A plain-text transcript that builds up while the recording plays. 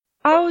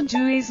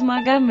Áudio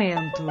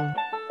esmagamento.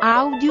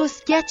 Audio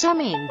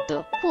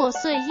schiacciamento. 破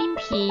碎音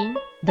频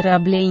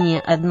Дробление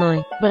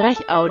одной. Brech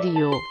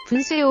audio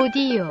不碎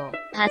audio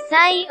破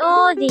碎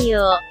オーディ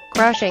オ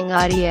Crushing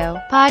audio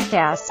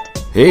podcast.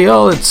 Hey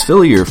y'all, it's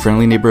Philly, your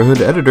friendly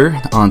neighborhood editor.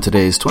 On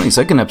today's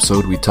 22nd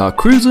episode, we talk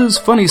cruises,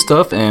 funny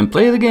stuff, and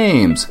play the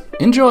games.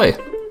 Enjoy!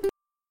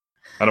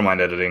 I don't mind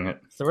editing it.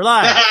 So we're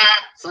live.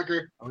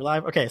 Sucker. We're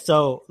live. Okay,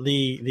 so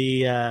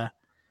the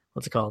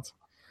what's it called?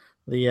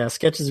 The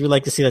sketches we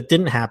like to see that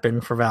didn't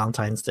happen for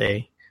Valentine's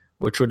Day,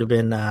 which would have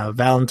been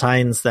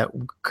Valentines that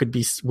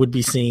would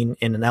be seen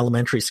in an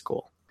elementary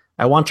school.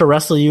 I want to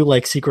wrestle you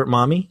like Secret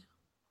Mommy.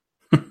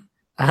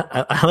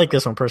 I like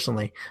this one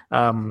personally.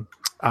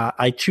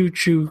 I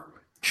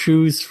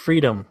choose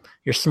freedom.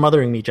 You're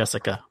smothering me,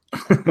 Jessica.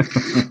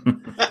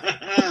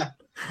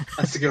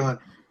 That's a good one.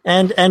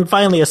 And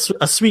finally, a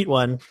sweet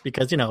one,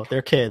 because,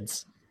 they're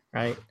kids,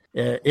 right?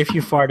 If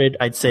you farted,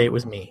 I'd say it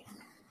was me.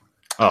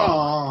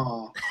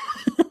 Oh,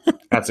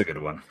 that's a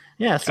good one.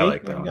 Yeah, see? I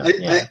like that one. I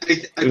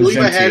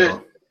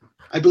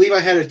believe I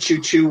had a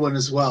choo-choo one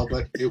as well,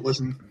 but it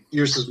wasn't.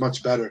 Yours was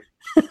much better.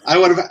 I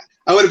would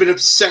have been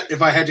upset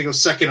if I had to go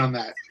second on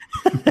that.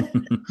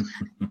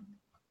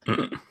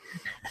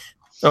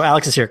 So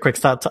Alex is here. Quick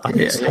stop. I'm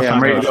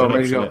ready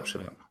to go.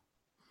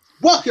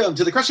 Welcome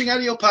to the Crushing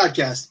Audio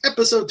Podcast,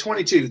 episode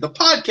 22, the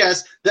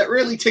podcast that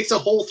rarely takes a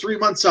whole 3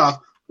 months off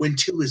when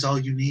 2 is all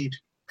you need.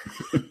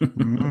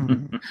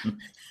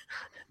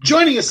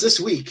 Joining us this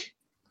week,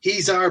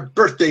 he's our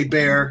birthday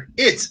bear.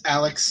 It's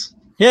Alex.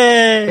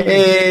 Yay!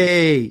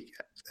 Hey,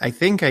 I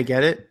think I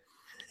get it.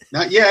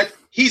 Not yet.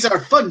 He's our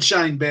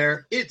funshine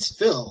bear. It's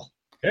Phil.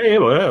 Hey,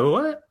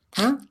 what?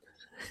 Huh?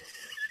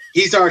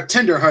 He's our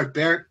tender heart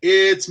bear.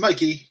 It's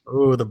Mikey.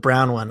 Oh, the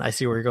brown one. I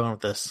see where you're going with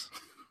this.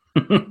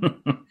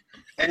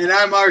 And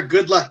I'm our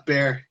good luck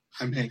bear.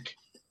 I'm Hank.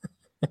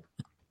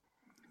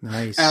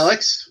 Nice.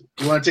 Alex,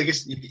 you want to take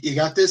us? You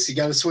got this? You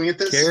got to swing at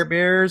this? Care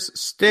Bears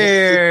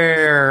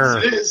stare.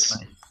 Yes, it is.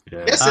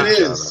 Yeah. Yes, it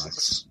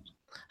is.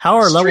 How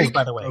are levels, Streak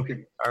by the way?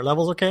 broken. Are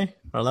levels okay?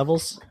 Are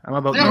levels? I'm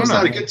about Now it's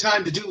not a good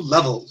time to do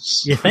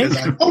levels. You think?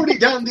 Because I've already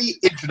done the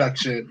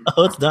introduction.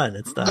 Oh, it's done.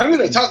 It's done. I'm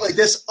going to talk like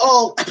this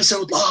all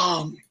episode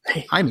long.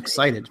 I'm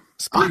excited.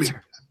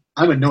 Sponsor.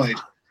 I'm annoyed.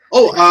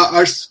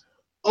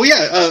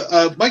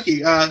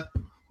 Mikey,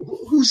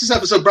 who's this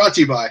episode brought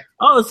to you by?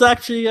 Oh, it's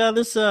actually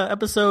this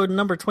episode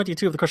number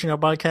 22 of the Crushing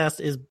Out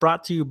Podcast is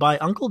brought to you by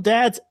Uncle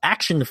Dad's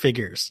Action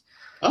Figures.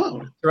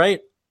 Oh.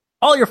 Right?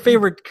 All your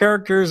favorite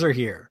characters are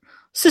here.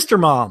 Sister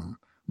Mom,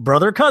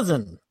 Brother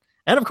Cousin,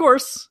 and of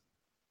course,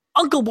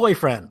 Uncle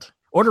Boyfriend.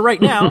 Order right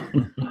now,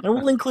 and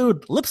we'll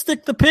include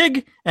Lipstick the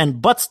Pig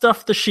and Butt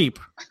Stuff the Sheep.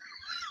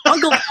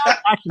 Uncle Dad's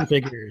Action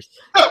Figures.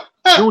 You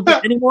won't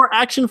get any more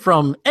action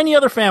from any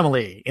other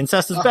family.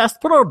 Incest is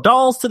best. Put our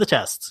dolls to the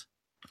test.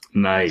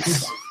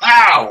 Nice.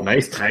 Ow!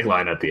 Nice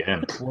tagline at the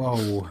end.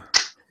 Whoa.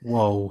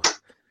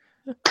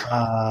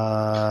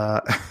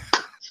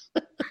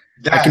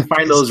 That I can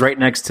find is- those right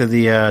next to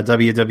the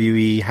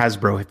WWE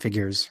Hasbro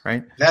figures,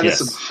 right? That Yes.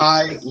 is some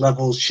high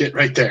level shit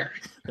right there.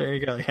 There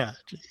you go. Yeah.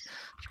 Did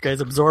you guys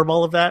absorb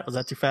all of that? Was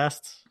that too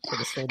fast? God.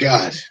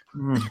 That's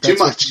Too what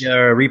much. the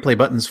replay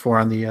buttons for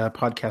on the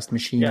podcast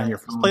machine Yeah. on your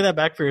Just phone. play that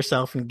back for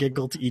yourself and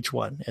giggle to each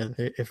one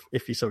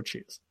if you so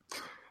choose.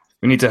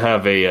 We need to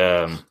have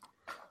a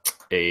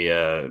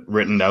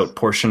written out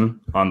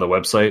portion on the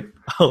website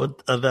Oh,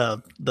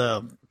 the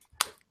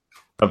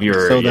of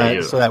your so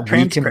that we can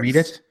transcripts. read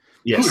it.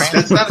 yes.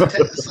 That's not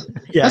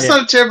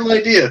a terrible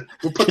idea.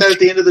 We'll put that at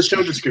the end of the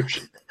show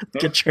description.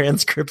 get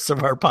transcripts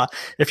of our pod.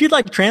 If you'd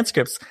like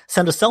transcripts,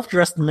 send a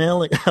self-addressed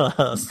mail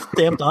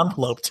stamped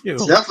envelope too.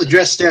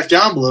 Self-addressed staffed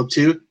envelope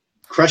to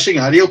Crushing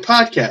Audio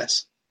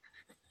Podcast.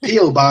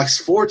 P.O. Box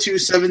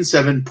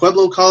 4277,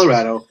 Pueblo,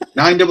 Colorado,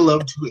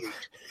 90028.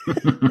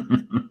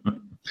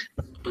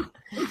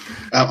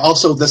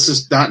 Also, this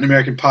is not an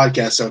American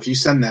podcast, so if you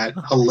send that,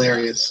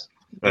 hilarious.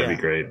 That'd Yeah.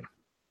 be great.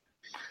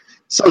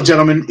 So,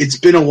 gentlemen, it's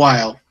been a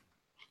while.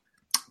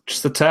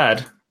 Just a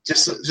tad.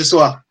 Just a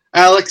while.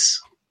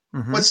 Alex,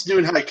 Mhm. what's new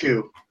in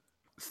haiku?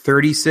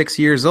 36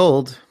 years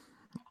old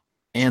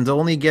and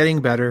only getting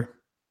better.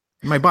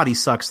 My body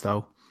sucks,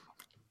 though.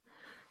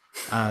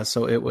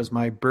 So it was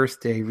my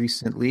birthday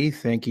recently.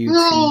 Thank you to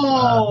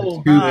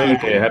No! the two Hi.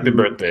 people Okay, happy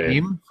birthday.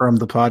 came from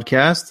the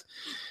podcast.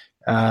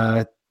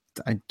 I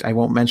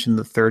won't mention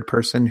the third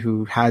person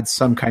who had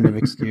some kind of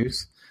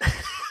excuse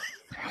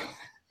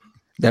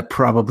that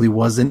probably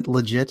wasn't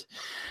legit.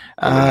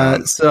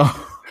 So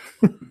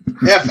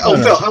Yeah,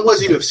 Phil, how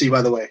was UFC,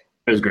 by the way?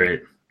 It was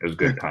great. It was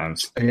good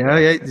times. yeah.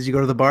 Did you go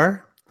to the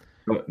bar?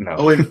 No.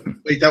 Oh, wait,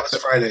 that was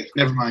Friday.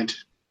 Never mind.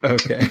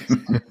 Okay.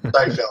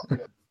 Sorry, Phil.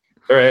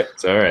 All right.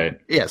 It's all right.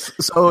 Yes.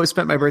 So I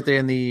spent my birthday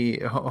in the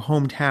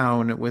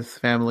hometown with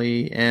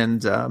family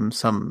and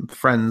some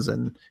friends,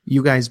 and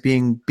you guys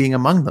being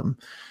among them.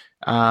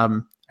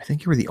 I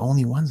think you were the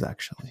only ones,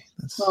 actually.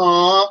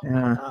 Aww.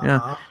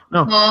 Yeah.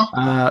 No.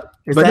 Aww.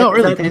 But no,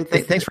 really.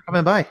 Thanks for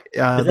coming by.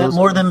 Is that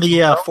more than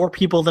the 4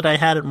 people that I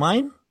had at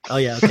mine? Oh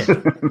yeah, okay.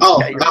 Oh,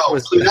 Yeah, yours no,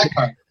 was- play that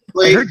card.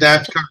 Play heard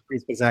that card.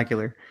 pretty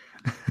spectacular.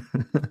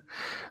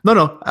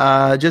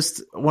 No.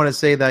 Just want to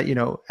say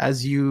that,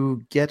 as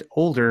you get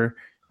older,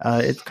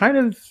 it's kind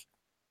of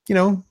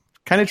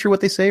true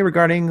what they say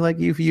regarding like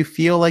if you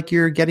feel like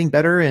you're getting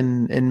better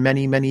in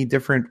many, many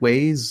different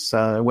ways,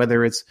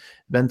 whether it's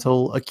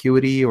mental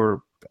acuity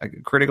or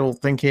critical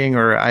thinking,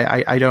 or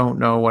I don't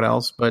know what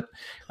else. But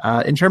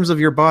in terms of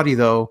your body,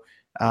 though,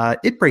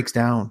 it breaks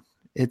down.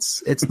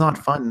 It's not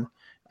fun.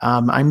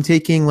 I'm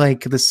taking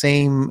like the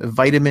same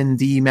vitamin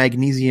D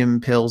magnesium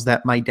pills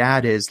that my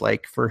dad is,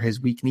 like, for his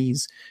weak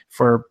knees,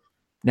 for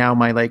now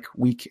my like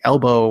weak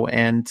elbow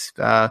and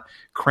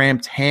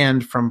cramped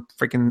hand from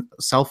freaking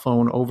cell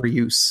phone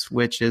overuse,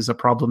 which is a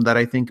problem that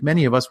I think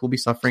many of us will be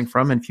suffering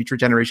from, and future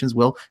generations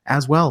will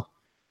as well.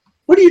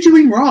 What are you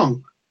doing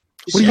wrong?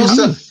 What do you mean?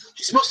 You're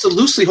supposed to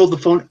loosely hold the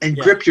phone and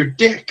grip your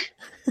dick,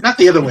 not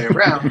the other way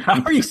around.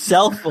 How are you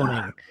cell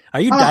phoning?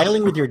 Are you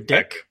dialing with your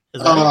dick?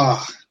 Is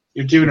that it?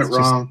 You're doing it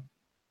wrong.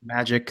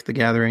 Magic the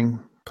Gathering,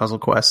 Puzzle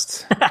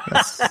Quest.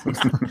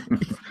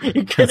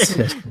 You're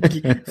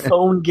getting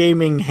phone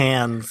gaming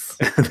hands.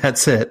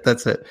 That's it.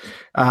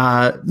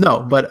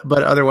 No, but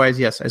otherwise,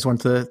 yes. I just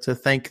want to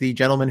thank the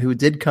gentleman who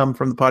did come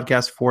from the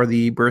podcast for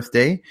the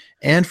birthday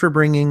and for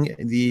bringing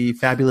the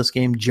fabulous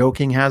game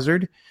Joking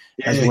Hazard,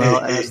 as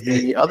well as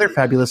the other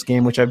fabulous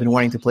game which I've been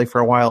wanting to play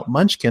for a while,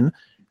 Munchkin.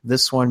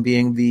 This one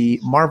being the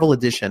Marvel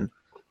Edition.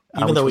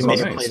 Even though we may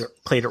have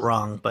played it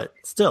wrong, but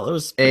still, it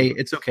was.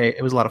 It's okay.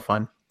 It was a lot of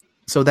fun.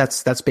 So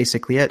that's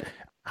basically it.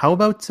 How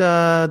about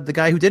the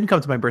guy who didn't come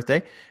to my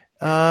birthday?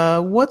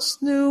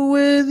 What's new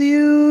with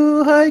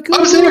you, Haiku? I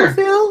was there.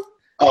 Phil?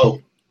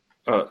 Oh,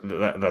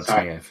 that's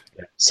sorry. me.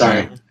 Yeah.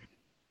 Sorry.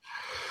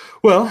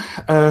 Well,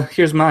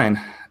 here's mine.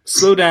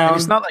 Slow down.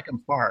 It's not like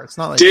I'm far. It's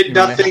not like Did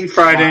nothing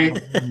Friday.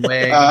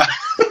 Way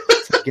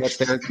to get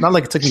there. It's not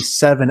like it took me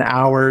 7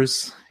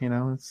 hours.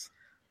 It's.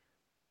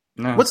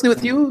 No. What's new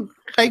with you,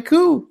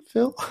 Haiku,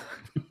 Phil?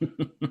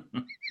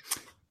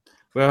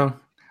 Well,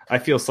 I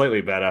feel slightly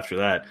bad after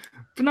that,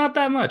 but not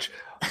that much.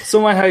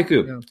 So my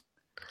haiku. Yeah.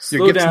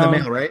 Slow Your gift's down. in the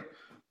mail, right?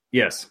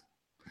 Yes.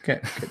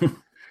 Okay.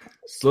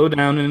 Slow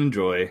down and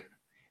enjoy.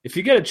 If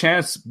you get a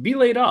chance, be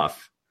laid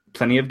off.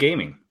 Plenty of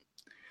gaming.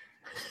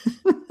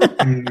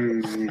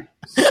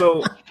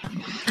 So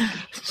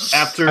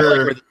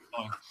after,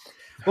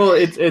 well,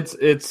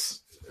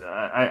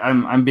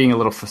 I'm being a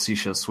little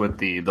facetious with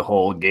the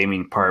whole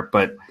gaming part,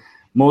 but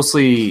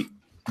mostly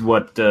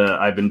what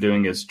I've been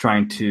doing is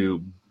trying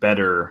to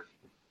better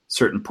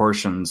certain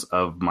portions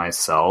of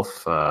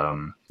myself,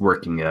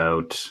 working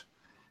out,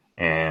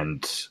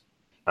 and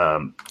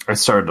I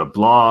started a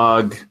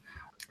blog,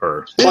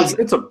 or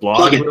it's a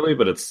blog really,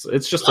 but it's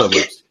just Plug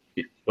it.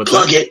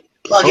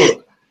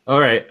 All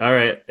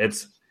right.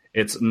 It's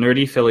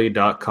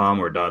nerdyphilly.com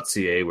or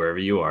 .ca, wherever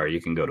you are,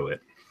 you can go to it.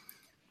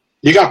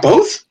 You got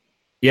both?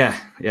 Yeah.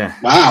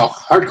 Wow,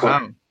 hardcore.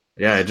 Wow.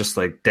 Yeah, just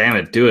like, damn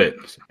it, do it.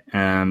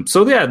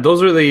 So yeah,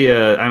 those are the.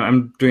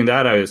 I'm doing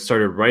that. I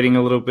started writing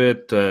a little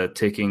bit,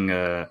 taking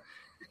a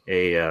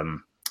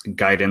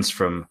guidance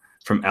from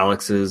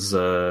Alex's,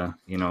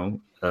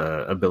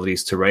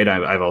 abilities to write.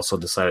 I've also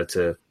decided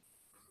to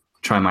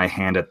try my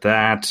hand at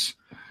that.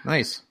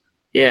 Nice.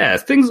 Yeah,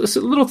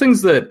 little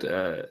things that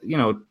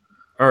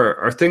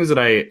are things that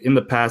I in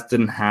the past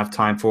didn't have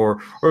time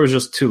for, or was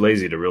just too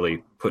lazy to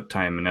really put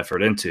time and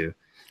effort into.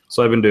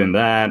 So I've been doing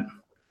that.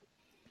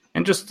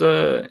 And just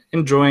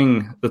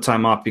enjoying the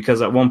time off,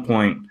 because at one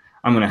point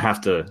I'm going to have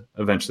to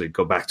eventually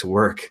go back to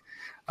work.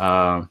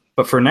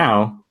 But for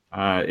now,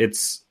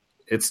 it's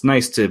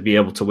nice to be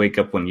able to wake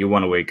up when you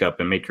want to wake up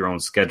and make your own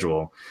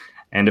schedule.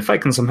 And if I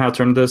can somehow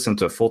turn this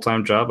into a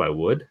full-time job, I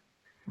would.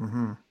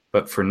 Mm-hmm.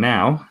 But for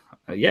now,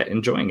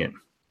 enjoying it.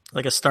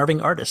 Like a starving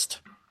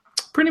artist.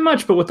 Pretty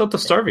much, but without the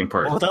starving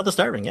part. Well, without the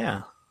starving,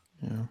 yeah.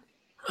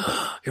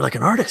 You're like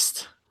an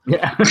artist.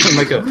 Yeah, I'm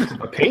like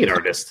a paid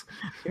artist.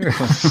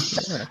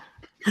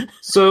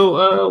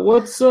 So,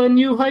 what's a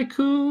new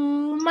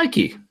haiku,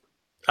 Mikey?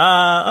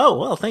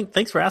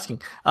 Thanks for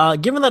asking.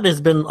 Given that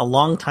it's been a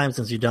long time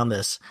since you've done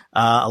this,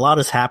 a lot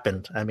has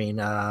happened. I mean,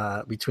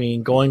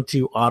 between going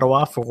to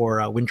Ottawa for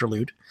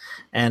Winterlude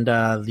and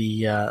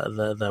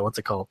the what's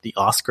it called? The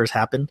Oscars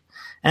happened,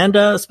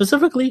 and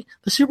specifically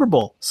the Super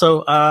Bowl.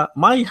 So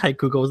my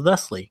haiku goes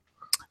thusly: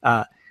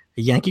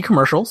 Yankee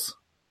commercials.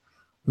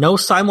 No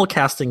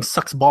simulcasting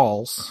sucks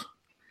balls.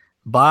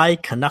 Buy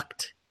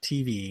Canuck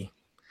TV.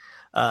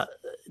 Do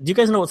you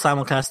guys know what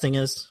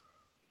simulcasting is?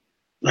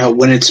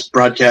 When it's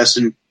broadcast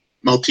in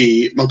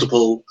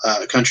multiple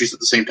countries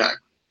at the same time.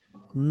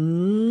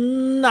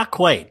 Not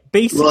quite.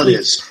 Basically, Well, it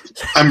is.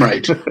 I'm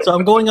right. So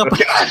I'm going up. God.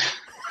 Do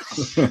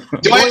I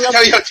have to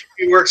tell you how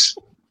TV works?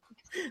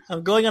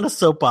 I'm going on a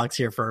soapbox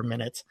here for a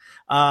minute.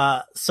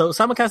 So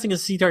simulcasting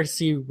is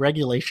CRTC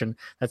regulation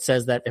that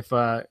says that if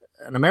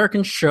an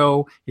American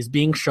show is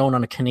being shown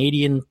on a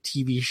Canadian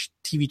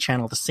TV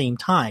channel at the same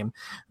time,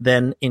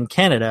 then in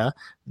Canada,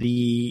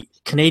 the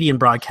Canadian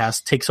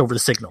broadcast takes over the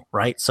signal,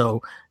 right?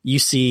 So you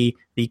see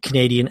the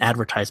Canadian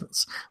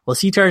advertisements. Well,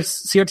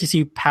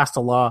 CRTC passed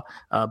a law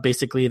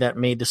basically that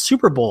made the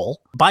Super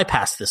Bowl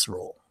bypass this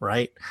rule,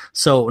 right?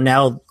 So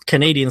now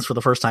Canadians, for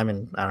the first time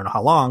in I don't know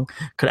how long,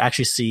 could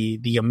actually see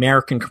the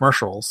American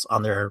commercials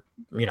on their,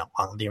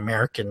 on the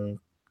American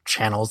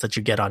channels that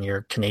you get on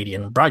your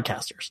Canadian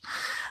broadcasters.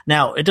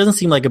 Now, it doesn't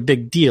seem like a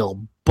big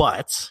deal,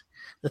 but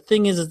the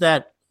thing is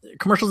that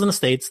commercials in the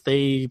States,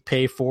 they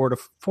pay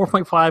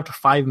 $4.5 to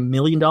 $5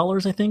 million,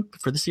 I think,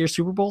 for this year's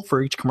Super Bowl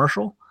for each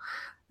commercial.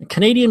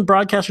 Canadian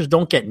broadcasters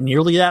don't get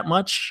nearly that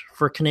much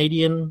for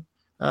Canadian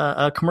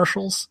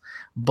commercials,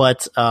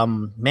 but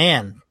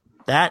man,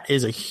 that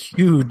is a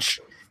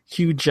huge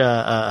kick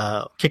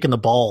in the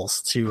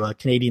balls to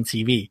Canadian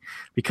TV,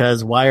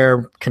 because why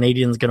are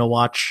Canadians going to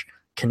watch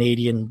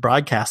Canadian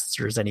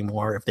broadcasters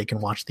anymore if they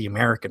can watch the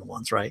American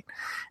ones, right?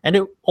 And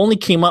it only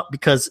came up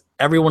because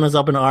everyone is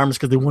up in arms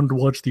because they wanted to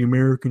watch the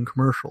American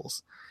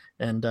commercials.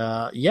 And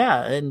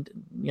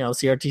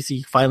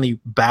CRTC finally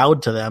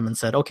bowed to them and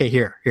said, okay,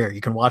 here,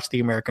 you can watch the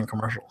American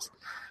commercials.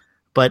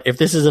 But if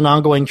this is an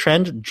ongoing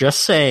trend,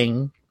 just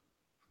saying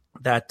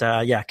that,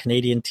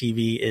 Canadian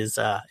TV is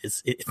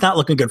it's not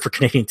looking good for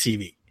Canadian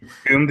TV.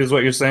 Doomed is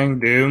what you're saying?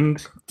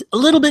 Doomed? A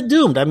little bit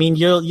doomed. I mean,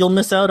 you'll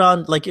miss out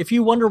on, like, if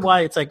you wonder why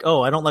it's like,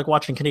 oh, I don't like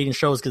watching Canadian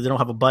shows because they don't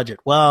have a budget.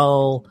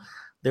 Well,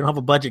 they don't have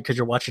a budget because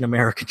you're watching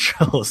American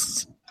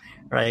shows,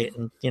 right?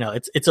 And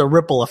it's a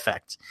ripple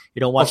effect.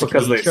 You don't watch also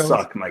because they shows.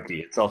 Suck, Mikey.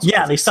 It's also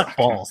they suck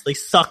balls. They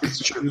suck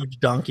huge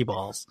donkey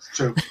balls.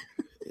 True.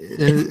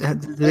 Do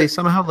they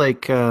somehow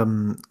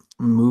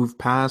move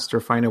past or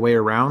find a way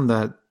around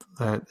that?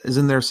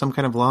 Isn't there some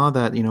kind of law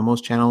that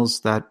most channels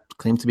that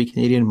claim to be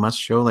Canadian must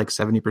show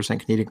 70%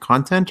 Canadian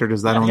content, or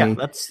does that only? Yeah,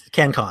 that's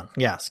CanCon.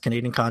 Yes,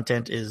 Canadian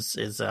content is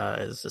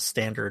a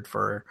standard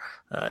for.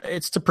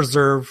 It's to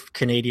preserve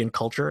Canadian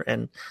culture,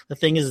 and the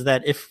thing is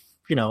that if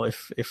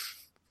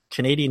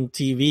Canadian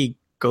TV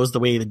goes the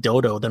way of the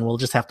dodo, then we'll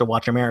just have to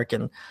watch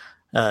American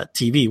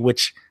TV,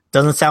 which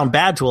doesn't sound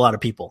bad to a lot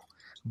of people,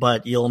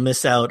 but you'll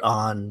miss out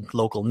on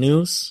local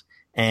news.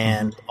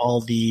 And all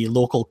the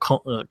local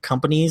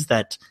companies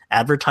that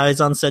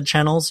advertise on said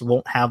channels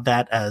won't have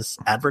that as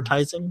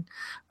advertising.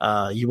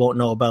 You won't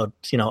know about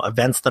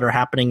events that are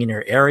happening in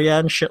your area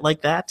and shit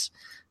like that.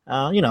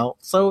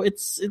 So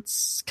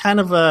it's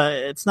kind of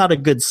it's not a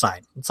good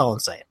sign. That's all I'm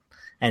saying.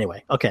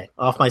 Anyway, okay,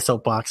 off my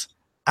soapbox.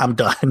 I'm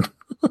done.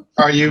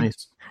 Are you?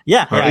 Nice.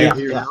 Yeah.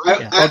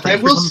 I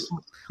will.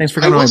 Thanks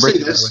for coming on my break.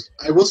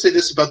 I will say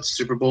this about the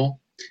Super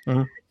Bowl.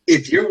 Mm-hmm.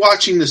 If you're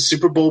watching the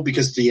Super Bowl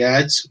because of the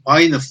ads,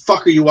 why in the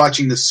fuck are you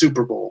watching the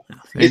Super Bowl?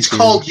 It's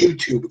called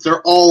YouTube.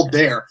 They're all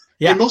there.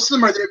 Yeah. And most of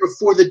them are there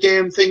before the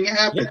damn thing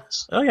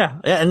happens. Yeah. Oh, yeah.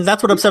 And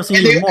that's what upsets me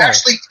even more.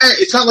 Actually,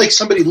 it's not like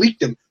somebody leaked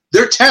them.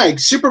 They're tagged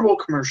Super Bowl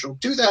commercial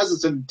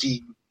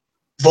 2017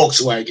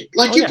 Volkswagen.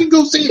 You can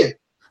go see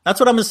it. That's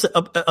what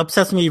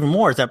upsets me even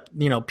more is that,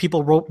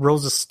 people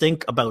rose a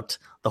stink about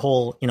the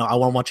whole, I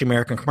want to watch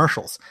American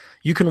commercials.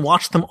 You can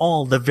watch them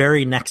all the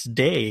very next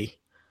day.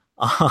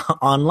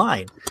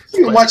 Online.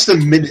 You can watch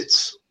them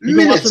minutes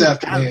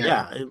after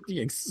that.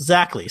 Yeah,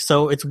 exactly.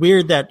 So it's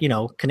weird that,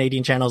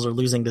 Canadian channels are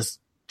losing this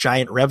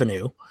giant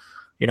revenue,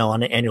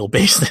 on an annual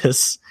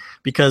basis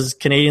because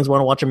Canadians want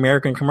to watch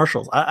American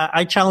commercials.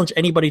 I challenge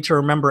anybody to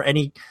remember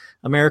any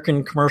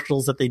American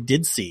commercials that they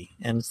did see.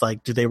 And it's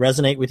like, do they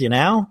resonate with you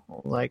now?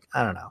 I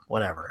don't know.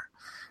 Whatever.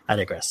 I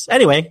digress.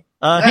 Anyway,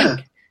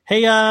 Hank,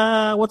 hey,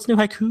 what's new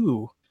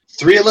haiku?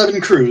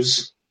 311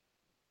 Cruise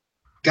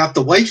got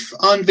the wife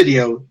on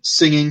video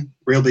singing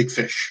Real Big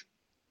Fish.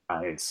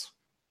 Nice.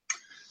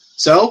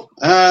 So,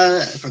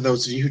 for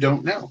those of you who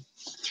don't know,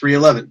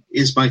 311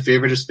 is my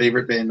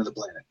favorite band on the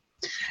planet.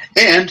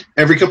 And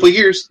every couple of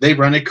years, they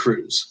run a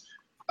cruise.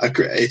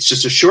 It's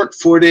just a short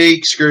 4-day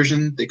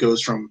excursion that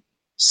goes from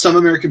some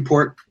American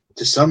port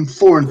to some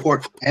foreign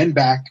port and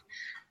back,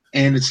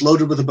 and it's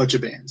loaded with a bunch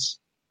of bands.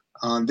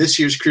 On this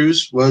year's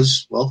cruise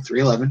was,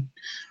 311,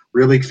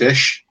 Real Big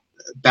Fish,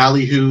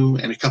 Ballyhoo,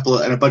 and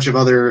a bunch of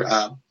other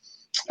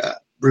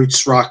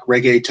roots rock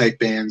reggae type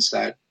bands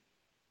that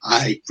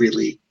I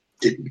really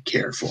didn't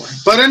care for.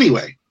 But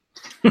anyway,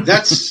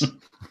 that's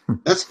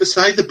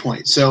beside the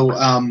point.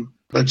 So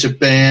bunch of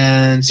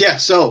bands, yeah.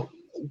 So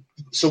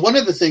one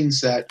of the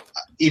things that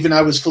even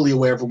I was fully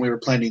aware of when we were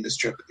planning this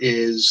trip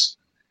is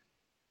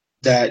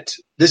that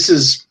this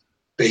is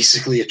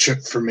basically a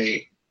trip for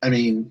me. I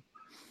mean,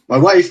 my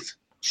wife,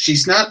 she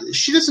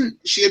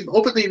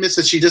openly admits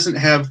that she doesn't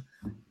have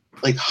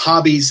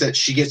hobbies that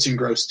she gets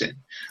engrossed in.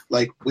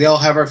 We all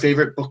have our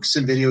favorite books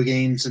and video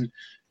games and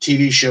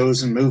TV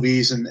shows and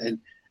movies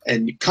and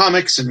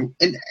comics and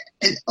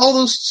all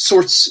those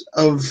sorts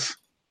of,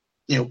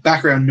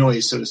 background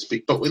noise, so to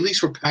speak, but at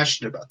least we're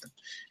passionate about them.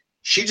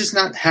 She does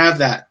not have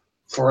that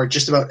for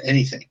just about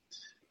anything.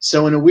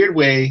 So in a weird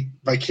way,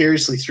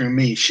 vicariously through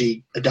me,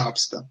 she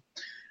adopts them.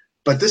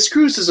 But this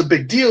cruise is a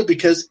big deal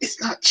because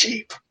it's not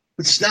cheap.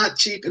 It's not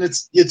cheap, and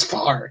it's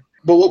far.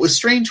 But what was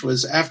strange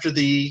was after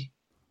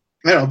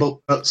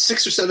about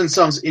 6 or 7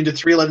 songs into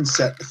 311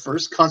 set, the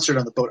first concert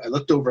on the boat, I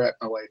looked over at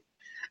my wife,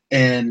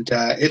 and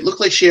it looked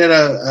like she had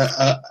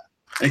an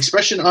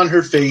expression on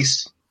her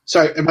face.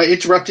 Sorry, am I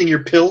interrupting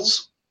your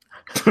pills?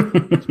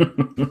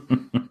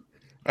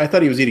 I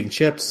thought he was eating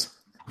chips.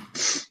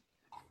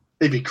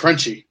 They'd be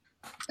crunchy.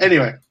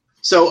 Anyway,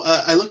 so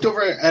I looked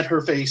over at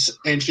her face,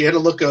 and she had a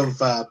look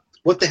of,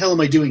 what the hell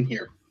am I doing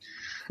here?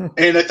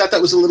 And I thought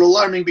that was a little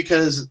alarming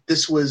because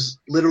this was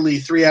literally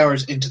 3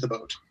 hours into the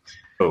boat.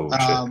 Oh,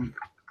 shit.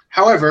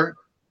 However,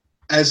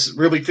 as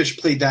Real Big Fish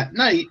played that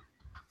night,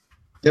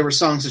 there were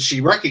songs that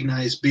she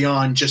recognized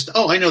beyond just,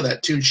 oh, I know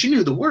that tune. She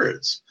knew the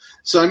words.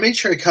 So I made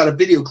sure I caught a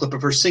video clip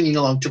of her singing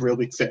along to Real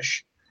Big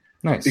Fish.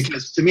 Nice.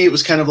 Because to me, it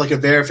was kind of like a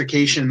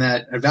validation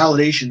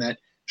that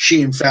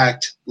she, in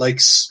fact,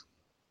 likes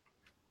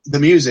the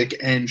music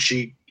and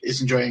she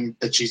is enjoying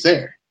that she's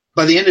there.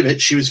 By the end of it,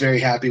 she was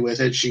very happy with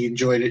it. She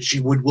enjoyed it. She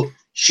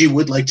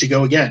would like to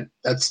go again.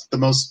 That's the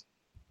most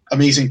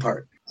amazing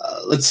part.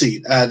 Let's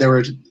see.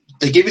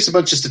 They gave us a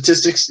bunch of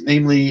statistics,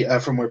 namely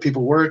from where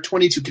people were.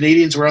 22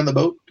 Canadians were on the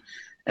boat,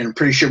 and I'm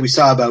pretty sure we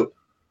saw about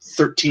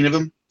 13 of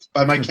them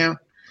by my count.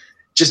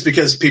 Just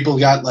because people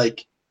got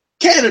like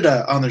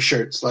Canada on their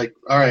shirts. Like,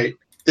 all right.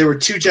 There were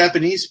 2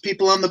 Japanese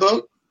people on the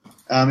boat.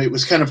 It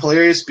was kind of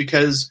hilarious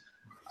because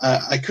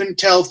I couldn't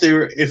tell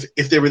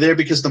if they were there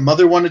because the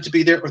mother wanted to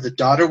be there or the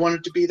daughter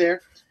wanted to be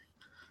there,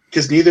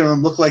 because neither of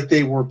them looked like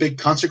they were big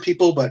concert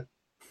people, but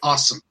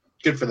awesome.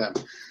 Good for them.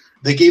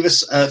 They gave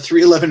us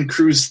 311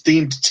 Cruise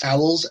themed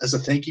towels as a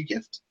thank you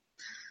gift.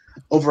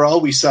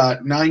 Overall, we saw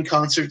 9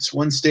 concerts,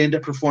 1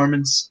 stand-up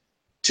performance,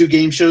 2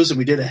 game shows, and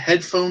we did a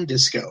headphone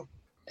disco.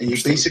 And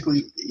you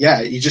basically,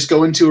 you just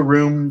go into a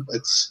room.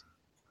 It's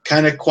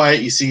kind of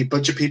quiet. You see a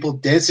bunch of people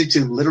dancing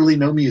to literally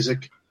no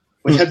music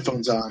with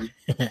headphones on,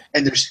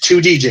 and there's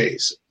 2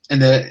 DJs, and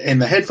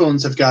the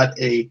headphones have got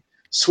a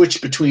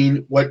switch between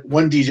what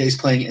one DJ is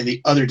playing and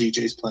the other DJ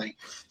is playing.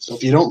 So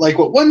if you don't like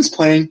what one's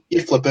playing,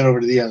 you flip it over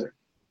to the other.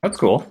 That's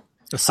cool.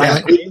 A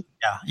silent rave?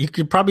 Yeah, you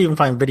could probably even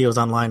find videos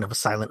online of a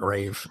silent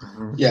rave.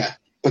 Yeah,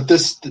 but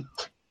this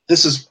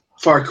is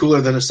far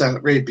cooler than a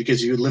silent rave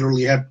because you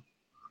literally have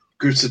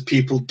groups of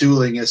people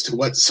dueling as to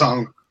what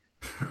song.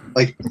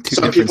 Like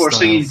some people are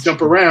singing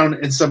 "Jump Around"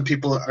 and some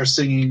people are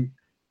singing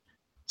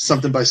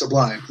something by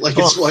Sublime. Like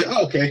it's like,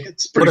 oh, okay,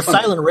 it's pretty. But a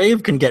silent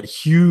rave can get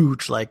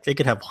huge. Like they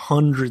could have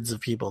hundreds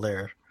of people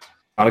there.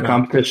 Not a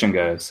competition,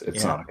 guys.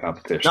 It's not a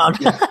competition. No,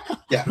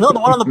 yeah. No, the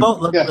one on the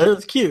boat looked. It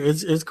was cute.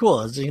 It's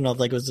cool. It's,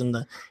 like it was in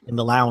the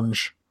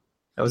lounge.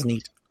 That was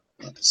neat.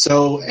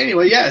 So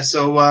anyway,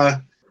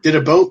 So did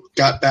a boat.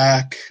 Got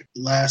back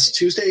last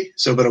Tuesday.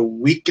 So about a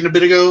week and a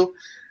bit ago,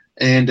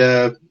 and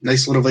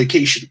nice little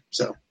vacation.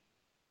 So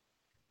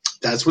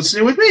that's what's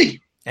new with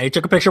me. And you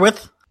took a picture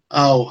with?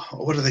 Oh,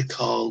 what are they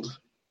called?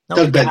 No,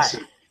 Doug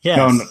Benson.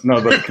 Yes. No,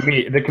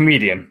 the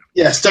comedian.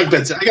 Yes, Doug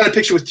Benson. I got a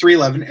picture with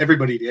 311.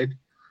 Everybody did.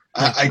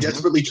 I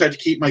desperately tried to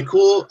keep my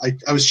cool.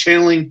 I was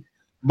channeling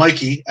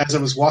Mikey as I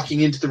was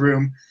walking into the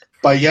room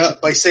by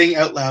saying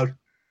out loud,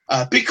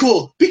 be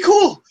cool, be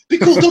cool, be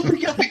cool, don't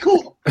freak out, be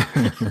cool.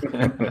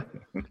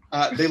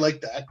 They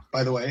like that,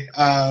 by the way.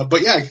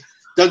 But yeah,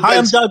 Doug Hi,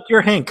 Benson. I'm Doug,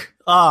 you're Hank.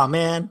 Oh,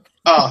 man.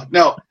 Oh,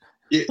 no.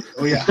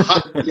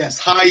 Hi, yes,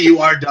 hi, you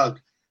are Doug.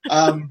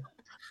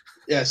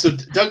 So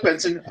Doug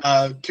Benson,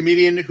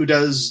 comedian who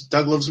does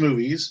Doug Loves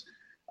Movies,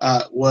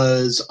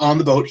 was on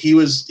the boat. He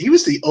was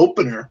the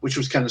opener, which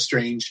was kind of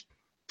strange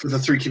for the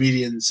 3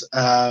 comedians.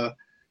 But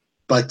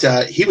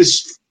he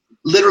was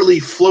literally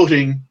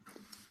floating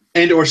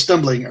and or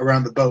stumbling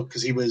around the boat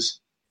because he was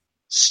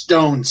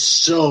stoned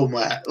so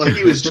much. Like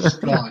he was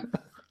just gone.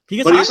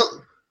 But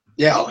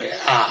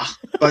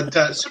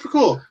super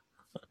cool.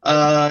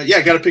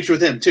 I got a picture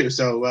with him too.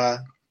 So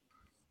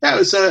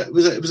it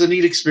was a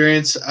neat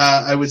experience.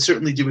 I would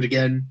certainly do it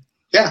again.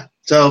 Yeah,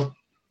 so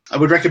I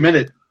would recommend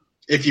it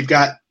if you've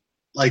got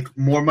like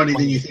more money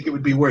than you think it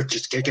would be worth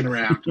just kicking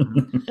around.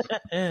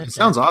 It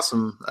sounds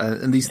awesome,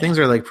 and these things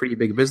are like pretty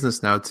big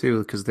business now too.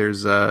 Because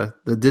there's the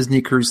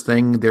Disney cruise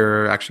thing.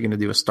 They're actually going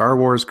to do a Star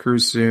Wars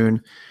cruise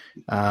soon.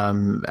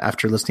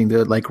 After listening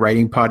to like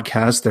writing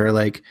podcasts, they're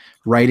like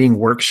writing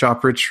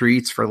workshop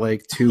retreats for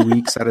like 2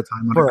 weeks at a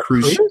time on a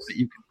cruise ship that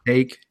you can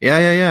take.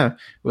 Yeah.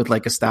 With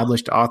like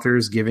established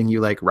authors giving you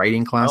like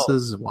writing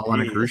classes while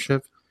on a cruise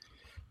ship.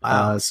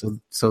 Wow.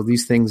 So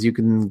these things you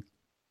can,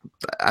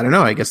 I don't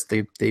know, I guess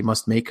they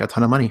must make a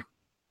ton of money.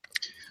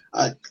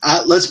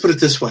 Let's put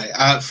it this way.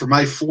 For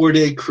my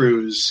 4-day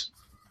cruise,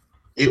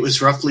 it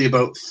was roughly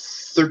about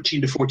 $1,300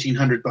 to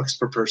 $1,400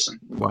 per person.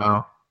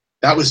 Wow.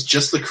 That was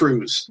just the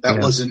cruise.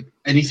 That wasn't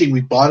anything we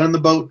bought on the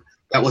boat.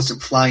 That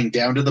wasn't flying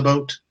down to the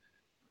boat.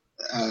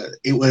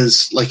 It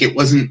was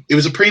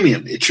a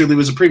premium. It truly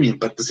was a premium.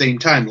 But at the same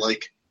time,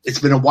 like it's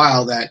been a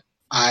while that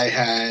I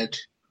had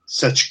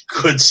such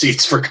good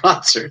seats for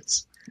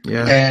concerts.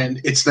 Yeah. And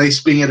it's nice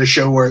being at a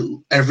show where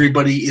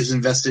everybody is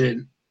invested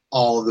in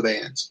all of the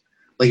bands.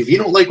 Like if you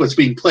don't like what's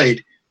being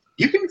played,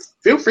 you can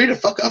feel free to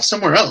fuck off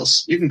somewhere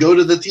else. You can go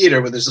to the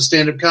theater where there's a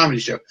stand-up comedy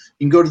show.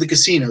 You can go to the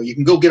casino. You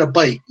can go get a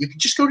bite. You can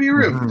just go to your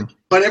room. Mm-hmm.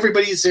 But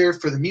everybody's there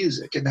for the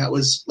music, and that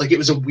was like it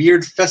was a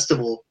weird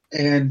festival,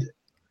 and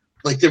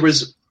like there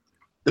was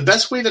the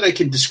best way that I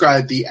can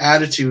describe the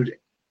attitude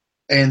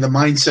and the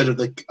mindset of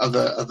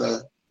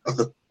the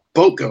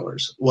boat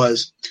goers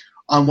was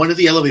on one of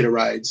the elevator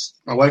rides.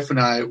 My wife and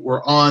I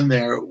were on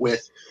there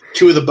with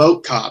two of the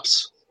boat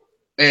cops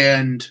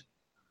and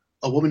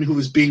a woman who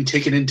was being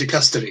taken into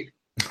custody.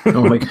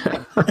 Oh my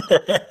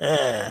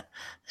god.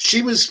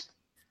 She was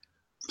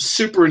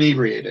super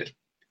inebriated,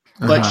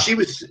 but she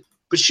was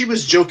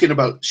joking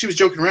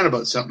around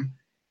about something,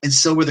 and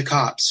so were the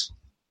cops.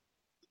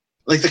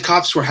 Like the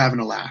cops were having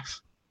a laugh.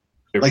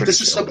 They're Like pretty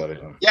this is chill something.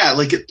 about it. Yeah,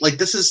 like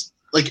this is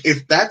like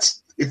if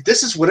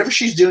this is whatever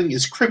she's doing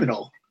is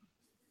criminal,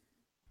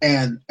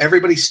 and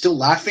everybody's still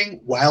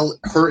laughing while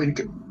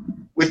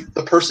with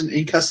the person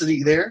in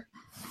custody there.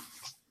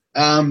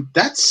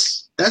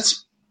 That's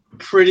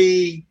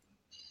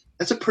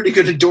a pretty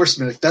good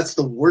endorsement. If that's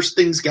the worst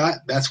things got,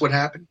 that's what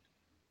happened.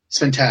 It's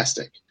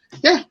fantastic.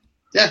 Yeah,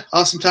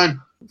 awesome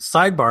time.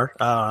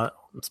 Sidebar.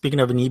 Speaking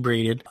of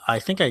inebriated, I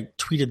think I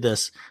tweeted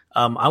this.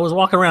 I was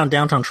walking around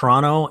downtown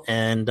Toronto,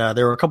 and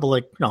there were a couple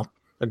a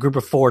group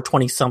of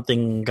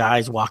 20-something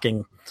guys walking,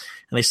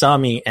 and they saw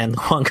me, and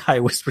one guy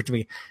whispered to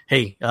me,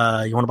 "Hey,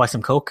 you want to buy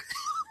some Coke?"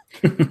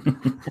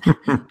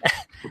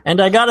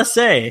 And I gotta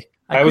say,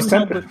 I was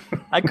tempted.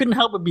 I couldn't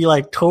help but be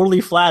like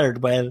totally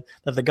flattered by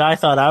that the guy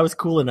thought I was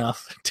cool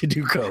enough to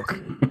do Coke.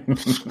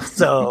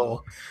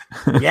 So,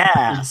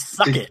 yeah,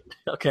 suck it.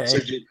 Okay. So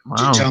did you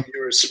Wow. tell me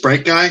you were a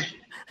Sprite guy?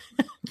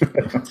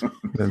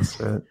 That's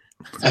it.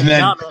 And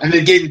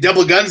then gave him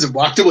double guns and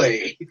walked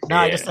away. No,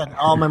 I just said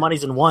all my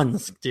money's in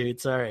ones, dude.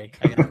 Sorry,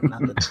 I got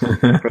nothing.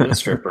 For the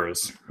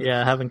strippers.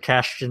 Yeah, I haven't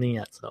cashed in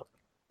yet, so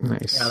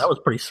Nice. yeah, that was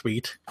pretty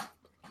sweet.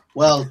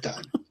 Well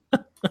done.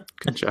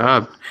 Good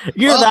job.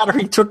 Either that, or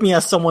he took me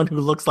as someone who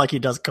looks like he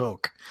does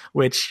coke,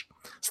 which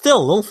still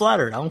a little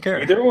flattered. I don't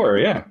care. Either or,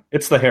 yeah.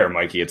 It's the hair,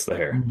 Mikey. It's the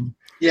hair.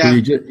 Yeah.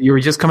 You were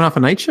just coming off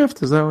a night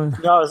shift? Is that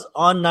what? No, I was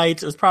on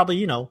night. It was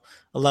probably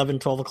 11,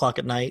 12 o'clock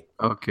at night,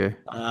 Okay.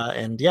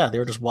 and yeah, they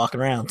were just walking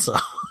around. So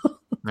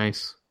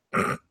Nice.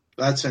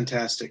 That's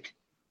fantastic.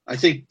 I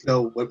think,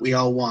 though, what we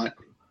all want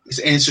is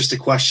answers to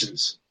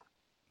questions.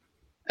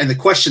 And the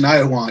question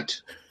I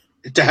want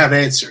to have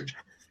answered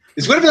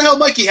is whatever the hell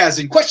Mikey has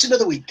in Question of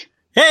the Week.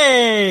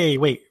 hey,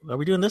 wait, are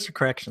we doing this or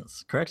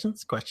corrections?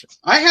 Corrections, questions.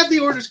 I have the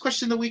orders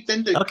Question of the Week,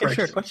 then the Okay,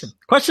 sure. corrections.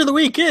 Question of the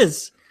week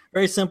is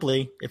very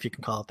simply, if you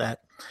can call it that.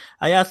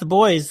 I asked the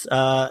boys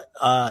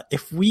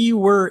if we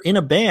were in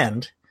a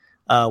band,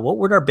 what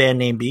would our band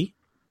name be?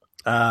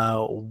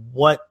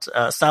 What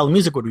style of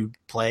music would we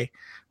play?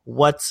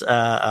 What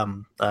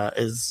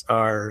is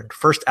our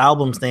first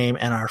album's name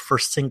and our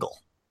first single?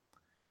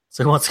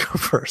 So who wants to go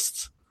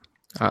first?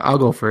 I'll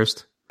go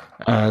first.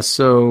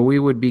 So we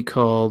would be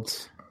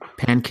called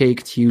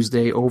Pancake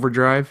Tuesday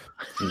Overdrive.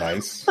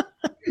 Nice.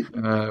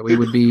 We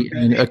would be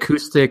an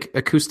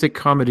acoustic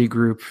comedy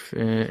group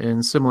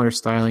in similar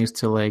stylings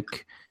to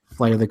like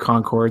Flight of the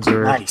Conchords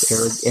or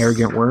Nice.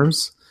 Arrogant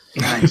Worms.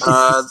 Nice.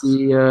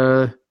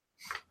 Our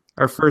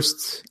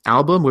first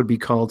album would be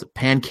called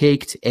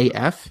Pancaked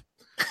AF,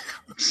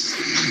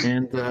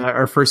 and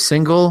our first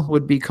single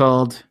would be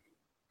called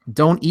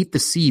 "Don't Eat the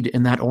Seed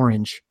in That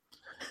Orange."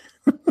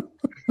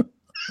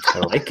 I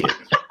like it.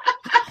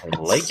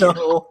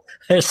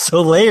 It's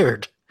so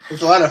layered.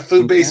 There's a lot of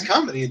food-based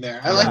comedy in there.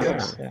 I like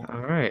it. Yeah.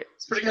 All right.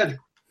 It's pretty good.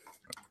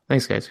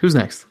 Thanks, guys. Who's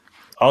next?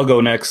 I'll go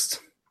next.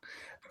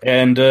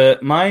 And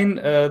mine,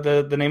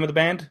 the name of the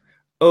band,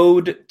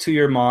 Ode to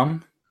Your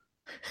Mom.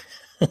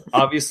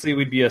 Obviously,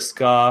 we'd be a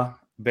ska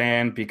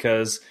band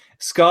because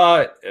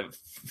ska,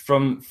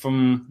 from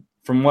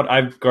what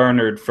I've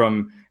garnered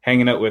from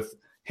hanging out with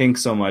Hink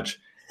so much,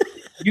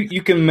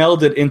 you can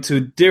meld it into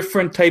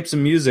different types of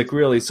music,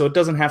 really. So it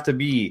doesn't have to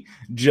be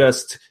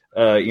just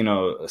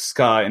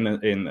ska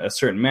in a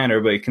certain manner,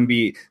 but it can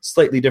be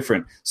slightly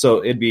different.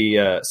 So it'd be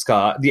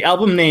ska. The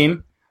album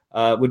name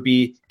would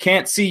be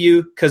 "Can't See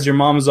You 'Cause Your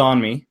Mom's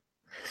on Me,"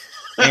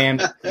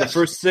 and the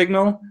first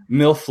signal,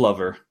 "MILF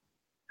Lover."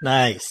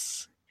 Nice.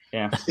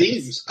 Yeah.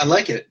 Themes. I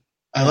like it.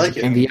 I like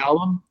it. And the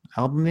album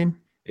name?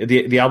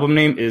 The album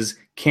name is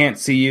 "Can't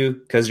See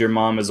You 'Cause Your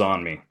Mom Is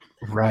on Me."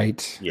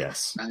 Right.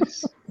 Yes.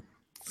 Nice.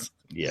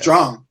 Yes.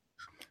 Strong.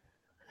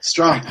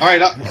 All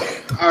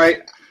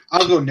right.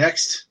 I'll go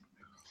next.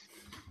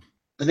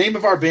 The name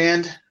of our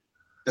band,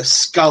 the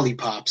Scully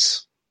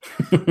Pops.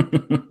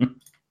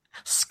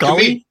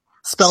 Scully?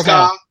 Spelled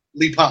out.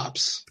 Scully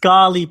Pops.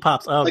 Scully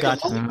Pops. Oh, Like a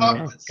gotcha.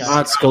 lollipop?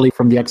 Not Scully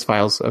from the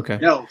X-Files. Okay.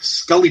 No,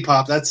 Scully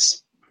Pop.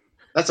 That's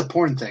a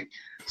porn thing.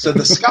 So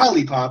the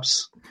Scully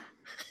Pops,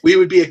 we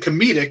would be a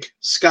comedic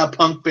ska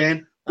punk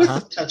band with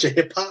a touch of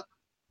hip hop.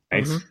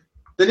 Nice. Mhm.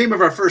 The name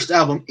of our first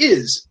album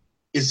is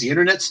the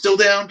Internet Still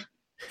Down?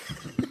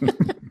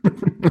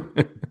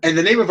 And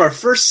the name of our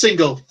first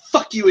single,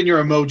 Fuck You and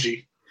Your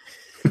Emoji.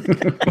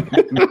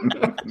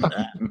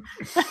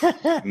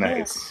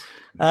 Nice.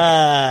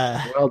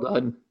 Well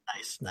done.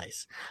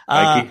 Nice.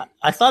 Mikey.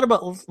 I thought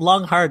about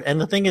Long Hard, and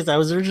the thing is, I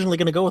was originally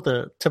going to go with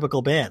a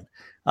typical band.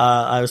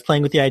 I was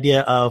playing with the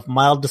idea of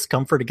Mild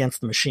Discomfort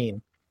Against the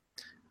Machine.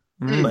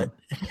 But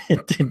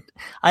it didn't.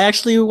 I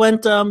actually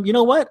went, you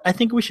know what? I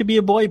think we should be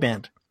a boy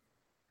band.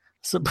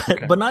 So,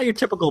 but not your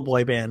typical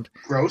boy band.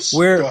 Gross.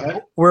 Go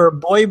ahead. We're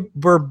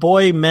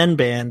boy men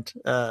band.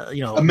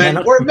 We're a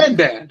men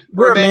band.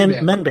 We're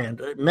a men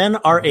band. Men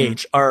our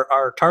age.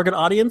 Our target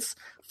audience,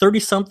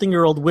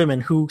 30-something-year-old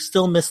women who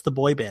still miss the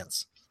boy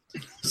bands.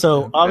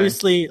 So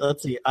obviously,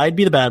 let's see. I'd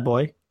be the bad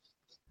boy.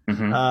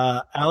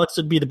 Alex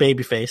would be the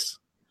baby face.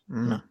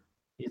 No,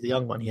 he's the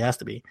young one. He has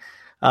to be.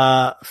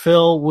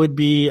 Phil would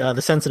be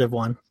the sensitive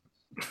one.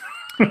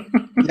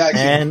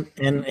 and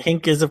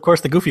Hink is, of course,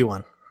 the goofy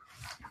one.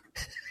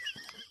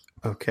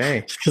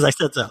 Okay. Because I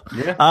said so.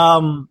 Yeah.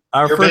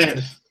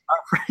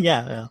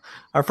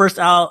 Our first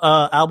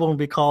album will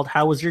be called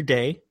 "How Was Your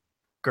Day,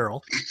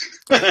 Girl?"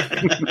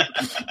 And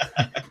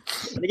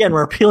again,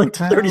 we're appealing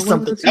to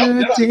 30-something.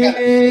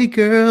 Day,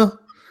 girl.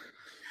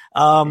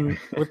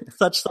 With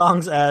such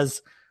songs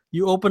as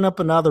 "You Open Up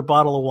Another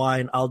Bottle of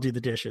Wine, I'll Do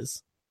the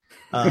Dishes."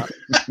 The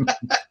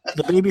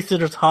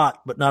babysitter's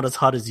hot, but not as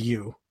hot as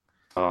you.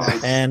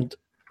 And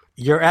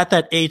you're at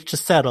that age to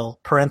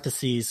settle.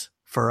 (Parentheses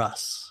for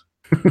us).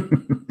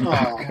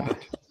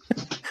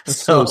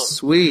 So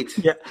sweet.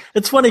 Yeah,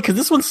 it's funny because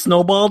this one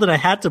snowballed, and I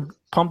had to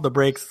pump the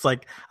brakes. It's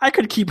like I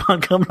could keep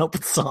on coming up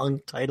with song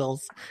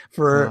titles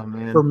for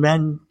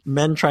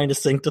men trying to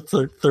sing to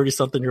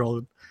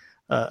 30-something-year-old,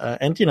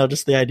 and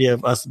just the idea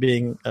of us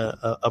being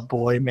a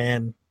boy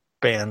man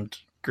band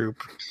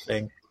group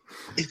thing.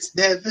 It's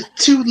never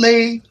too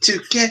late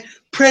to get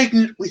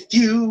pregnant with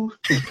you.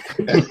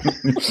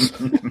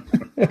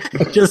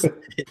 It just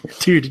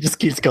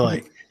keeps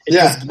going.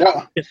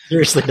 It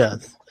seriously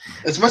does.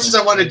 As much as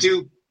I want to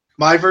do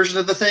my version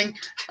of the thing,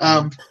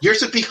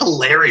 yours would be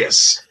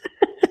hilarious.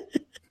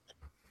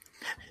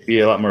 Be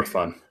a lot more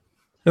fun.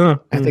 I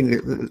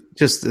think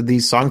just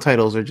these song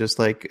titles are just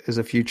like as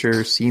a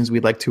future scenes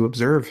we'd like to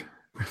observe.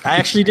 I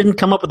actually didn't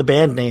come up with a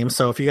band name,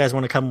 so if you guys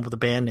want to come up with a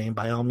band name,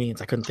 by all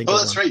means, I couldn't think of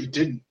one. Oh, that's right, you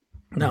didn't.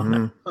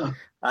 No. Huh.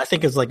 I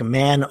think it's like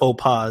Man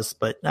Opaz,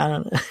 but I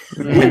don't know.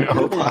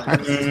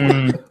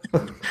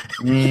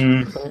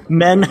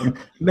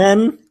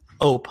 Men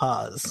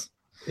Opaz.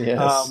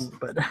 Yes.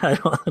 But I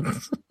don't.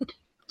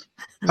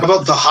 How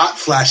about the hot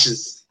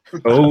flashes?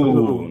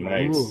 Oh,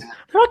 nice.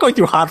 They're not going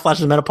through hot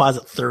flashes of menopause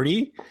at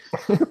 30.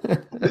 You're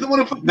the one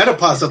who put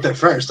menopause up there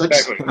first.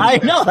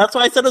 I know. That's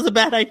why I said it was a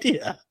bad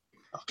idea.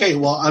 Okay,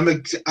 well, I'm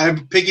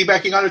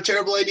piggybacking on a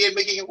terrible idea and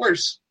making it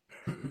worse.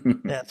 Yeah,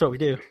 that's what we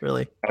do,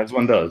 really. As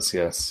one does,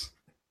 yes.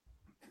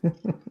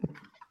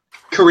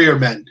 Career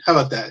men. How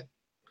about that?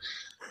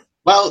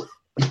 Well,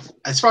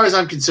 as far as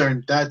I'm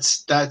concerned,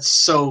 that's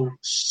so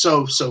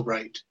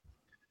right.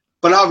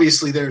 But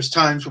obviously, there's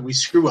times when we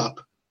screw up,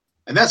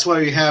 and that's why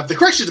we have the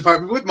corrections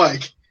department with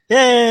Mike.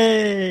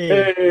 Yay!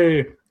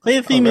 Hey! Play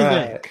the theme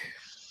music.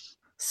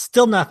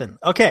 Still nothing.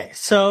 Okay,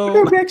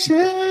 so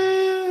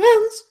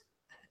Corrections.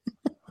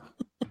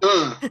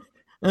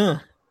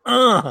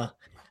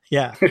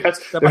 Yeah. There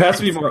has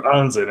to be more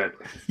uns in it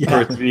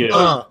for it to be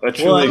a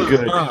truly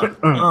good.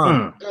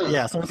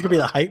 Yeah, someone's going to be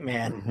the hype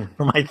man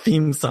for my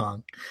theme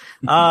song.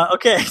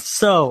 Okay,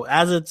 so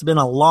as it's been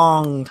a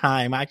long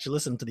time, I actually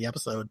listened to the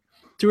episode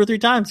 2 or 3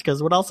 times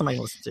because what else am I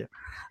going to listen to?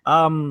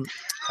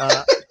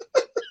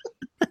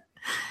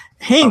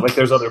 Hank. Like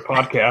there's other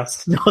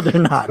podcasts. No,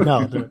 they're not.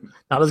 No, they're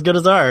not as good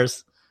as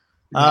ours.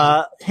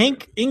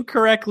 Hank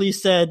incorrectly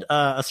said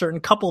a certain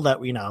couple that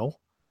we know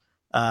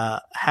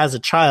has a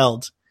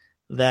child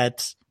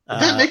that did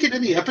that make it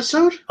in the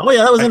episode? Oh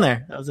yeah, that was in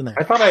there.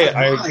 I thought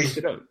I picked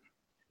it out.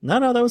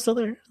 No, that was still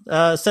there.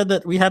 Said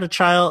that we had a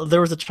child.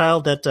 There was a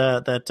child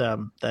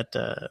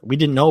that we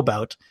didn't know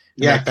about.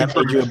 Yeah, that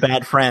made you a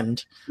bad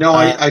friend. No,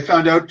 I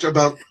found out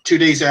about 2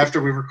 days after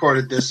we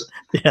recorded this.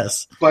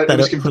 Yes, but it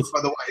was confirmed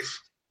by the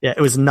wife. Yeah,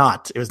 it was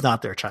not. It was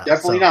not their child.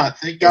 Definitely not.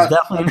 Thank God.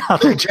 Definitely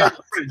not their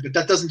child. Friend, but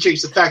that doesn't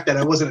change the fact that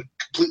I wasn't a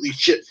completely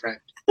shit friend.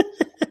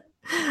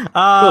 Still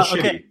Okay,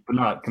 shitty, but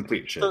not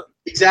complete shit.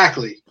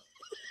 Exactly.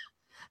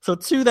 So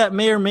 2 that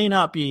may or may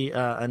not be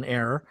an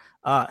error.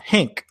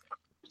 Hank,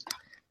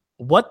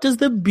 what does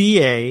the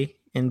BA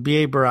in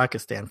BA Baraka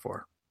stand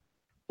for?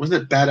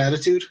 Wasn't it bad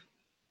attitude?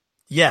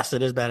 Yes,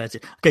 it is bad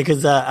attitude. Okay,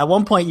 because at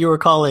one point you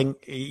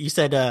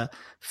said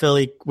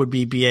Philly would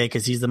be BA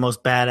because he's the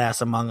most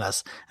badass among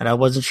us, and I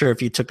wasn't sure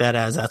if you took that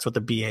as that's what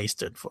the BA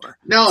stood for.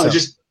 No,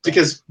 just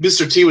because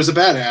Mr. T was a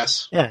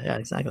badass. Yeah,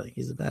 exactly.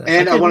 He's a badass.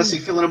 And I want to see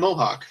Phil in a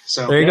mohawk.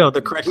 So there you go.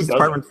 The corrections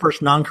department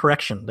first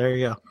non-correction. There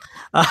you go.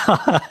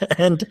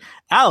 And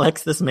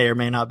Alex, this may or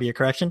may not be a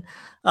correction.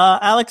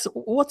 Alex,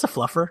 what's a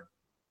fluffer?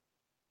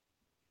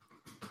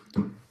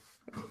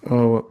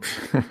 Oh,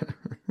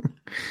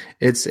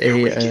 it's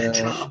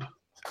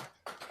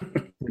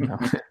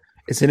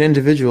it's an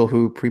individual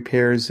who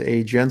prepares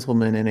a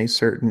gentleman in a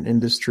certain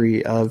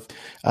industry of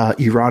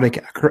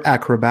erotic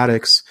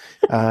acrobatics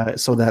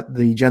so that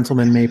the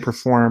gentleman may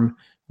perform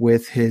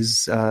with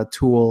his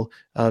tool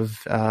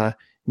of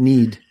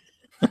need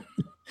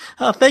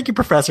Thank you,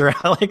 Professor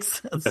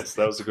Alex. Yes,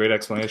 that was a great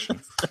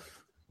explanation.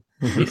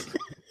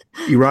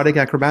 Erotic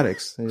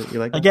acrobatics. You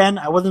like that? Again,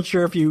 I wasn't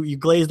sure if you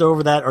glazed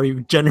over that or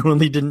you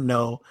genuinely didn't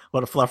know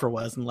what a fluffer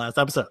was in the last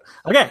episode.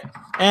 Okay.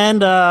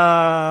 And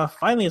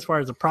finally, as far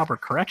as a proper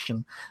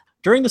correction,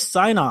 during the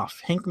sign-off,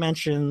 Hank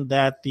mentioned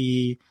that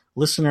the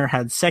listener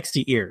had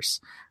sexy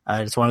ears.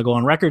 I just want to go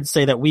on record,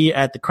 say that we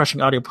at the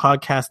Crushing Audio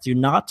Podcast do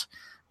not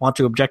want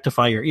to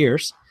objectify your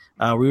ears.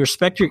 We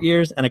respect your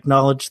ears and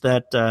acknowledge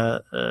that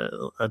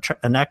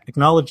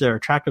acknowledge their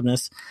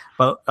attractiveness,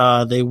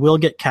 but they will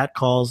get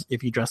catcalls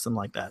if you dress them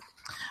like that.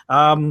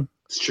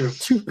 It's true.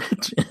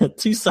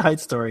 Two side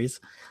stories.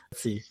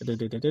 Let's see.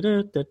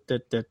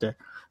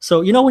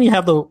 So you know when you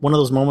have one of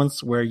those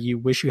moments where you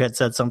wish you had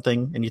said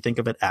something and you think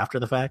of it after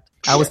the fact?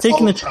 I was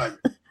taking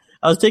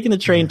the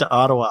train to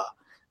Ottawa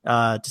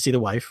to see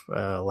the wife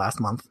last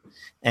month.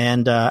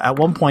 And at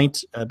one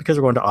point, because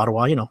we're going to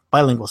Ottawa,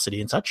 bilingual city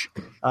and such,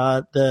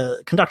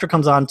 the conductor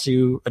comes on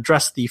to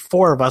address the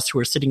four of us who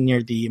are sitting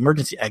near the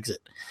emergency exit.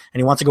 And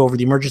he wants to go over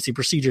the emergency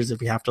procedures if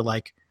we have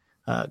to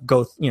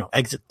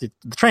exit the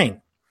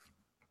train.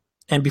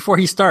 And before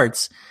he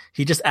starts,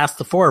 he just asks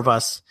the four of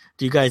us,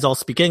 do you guys all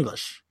speak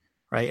English?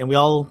 Right? And we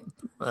all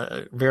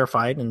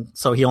verified. And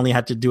so he only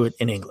had to do it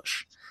in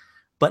English.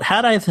 But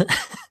had I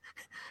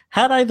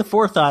the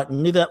forethought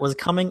and knew that was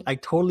coming, I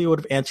totally would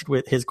have answered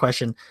with his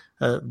question,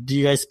 do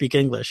you guys speak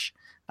English?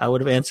 I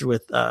would have answered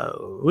with,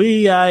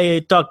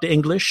 I talk to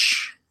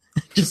English.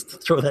 Just to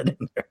throw that in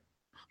there.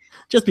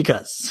 Just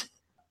because.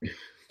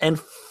 And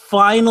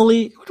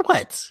finally,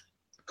 what?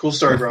 Cool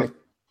story, bro.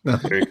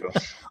 Very cool.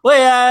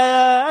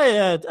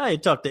 Well, I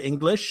talk to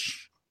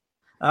English.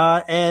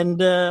 And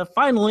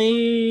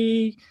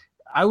finally,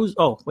 I was,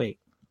 oh, wait.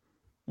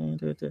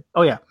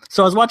 Oh, yeah.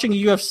 So I was watching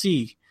a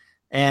UFC.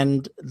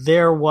 And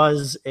there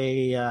was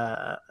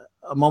a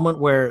moment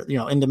where,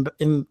 in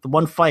the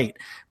one fight,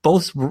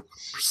 both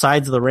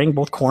sides of the ring,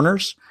 both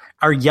corners,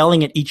 are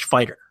yelling at each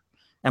fighter.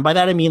 And by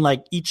that I mean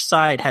like each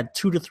side had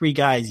 2 to 3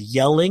 guys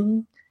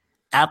yelling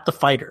at the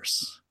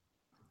fighters.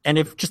 And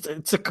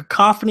it's a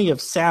cacophony of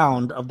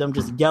sound of them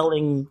just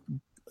yelling.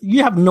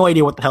 You have no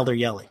idea what the hell they're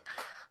yelling.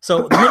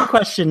 So the main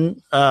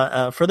question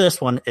for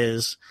this one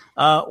is,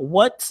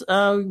 what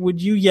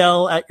would you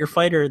yell at your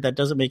fighter that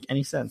doesn't make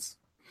any sense?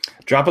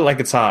 Drop it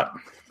like it's hot.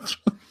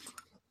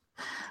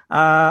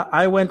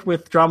 I went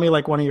with draw me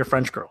like one of your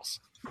French girls.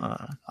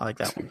 I like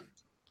that one.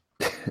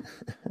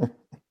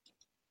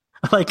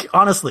 Like,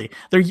 honestly,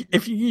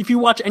 if you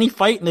watch any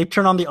fight and they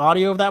turn on the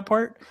audio of that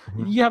part,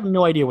 you have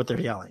no idea what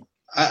they're yelling.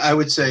 I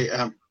would say,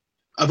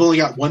 I've only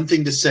got one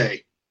thing to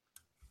say.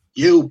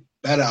 You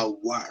better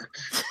work.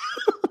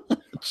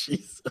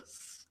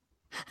 Jesus.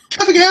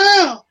 Come on,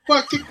 girl.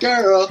 Work it,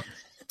 girl.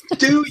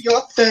 Do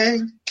your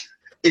thing.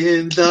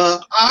 In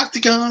the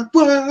octagon,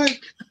 work.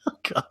 Oh,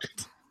 God.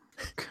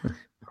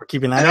 We're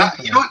keeping that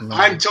in? You know what? No.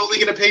 I'm totally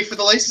going to pay for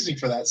the licensing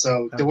for that,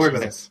 so don't worry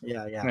about it.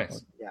 Yeah.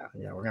 Nice.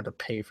 Yeah, we're going to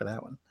pay for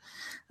that one.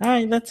 All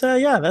right, that's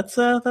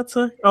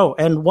oh,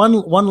 and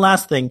one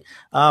last thing.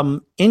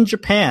 In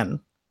Japan,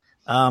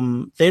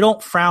 they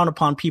don't frown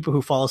upon people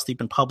who fall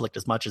asleep in public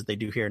as much as they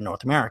do here in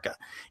North America.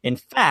 In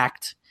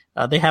fact,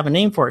 they have a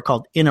name for it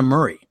called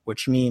inamuri,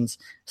 which means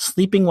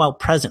sleeping while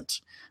present.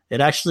 It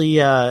actually,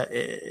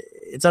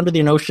 it's under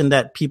the notion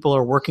that people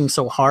are working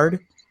so hard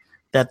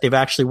that they've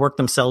actually worked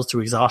themselves to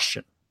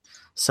exhaustion.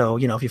 So,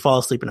 if you fall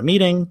asleep in a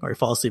meeting or you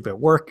fall asleep at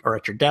work or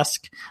at your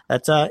desk,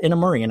 that's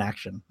inamuri in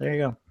action. There you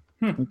go.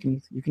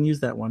 You can use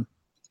that one.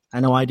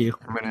 I know I do.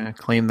 I'm going to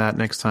claim that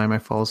next time I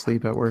fall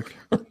asleep at work.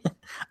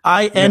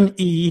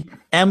 INEMURI,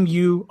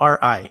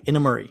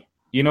 inamuri.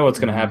 You know what's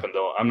going to happen,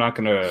 though? I'm not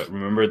going to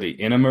remember the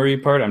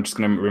inamuri part. I'm just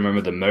going to remember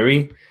the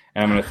Murray.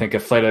 And I'm going to think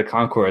of Flight of the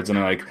Conchords, and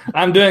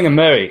I'm doing a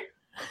Murray.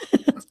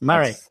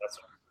 Murray.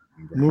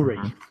 Murray.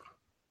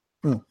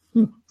 There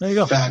you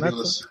go.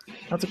 Fabulous.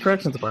 That's a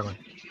corrections department.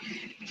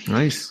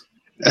 Nice.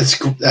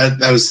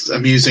 That was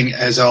amusing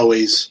as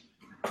always.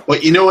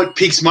 But you know what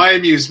piques my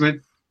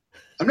amusement?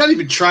 I'm not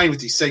even trying with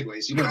these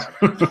segues. You know that,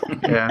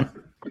 right? Yeah.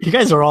 You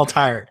guys are all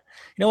tired.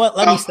 You know what?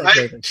 Let me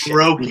segue. I'm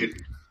broken.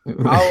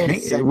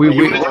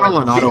 We're all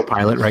on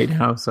autopilot right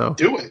now, so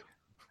do it.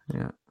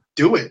 Yeah.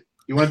 Do it.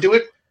 You want to do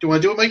it? Do you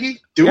want to do it,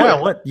 Mikey? Do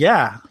it. What?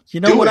 Yeah. You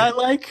know what I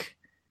like?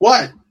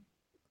 What?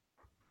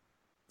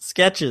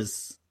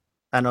 Sketches.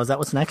 I know. Is that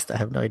what's next? I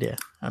have no idea.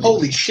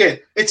 Holy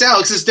shit. It's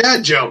Alex's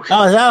dad joke.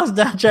 Oh, that was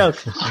dad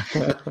joke.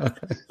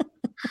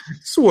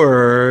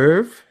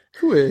 Swerve.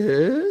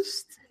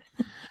 Twist.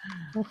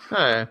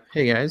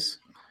 Hey, guys.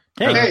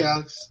 Hey,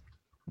 Alex.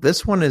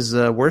 This one is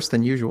worse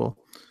than usual.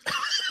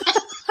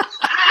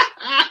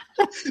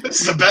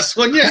 This is the best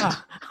one yet.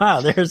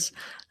 Wow, there's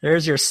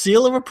your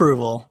seal of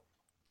approval.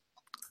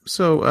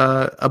 So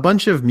a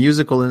bunch of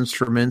musical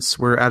instruments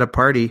were at a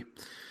party,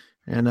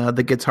 and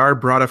the guitar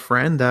brought a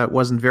friend that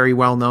wasn't very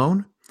well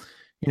known.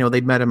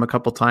 They'd met him a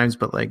couple times,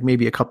 but like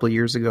maybe a couple of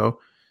years ago.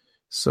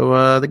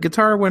 So the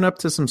guitar went up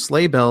to some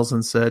sleigh bells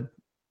and said,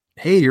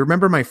 "Hey, you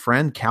remember my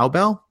friend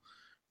Cowbell?"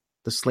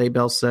 The sleigh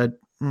bell said,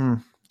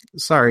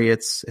 "Sorry,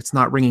 it's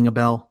not ringing a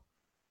bell."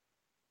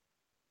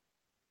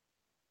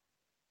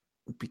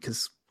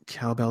 because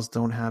cowbells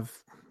don't have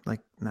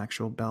like an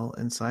actual bell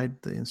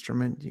inside the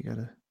instrument. You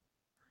gotta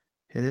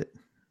hit it.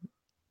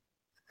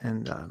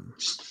 And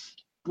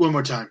One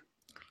more time.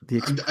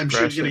 I'm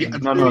sure you're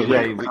gonna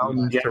get. You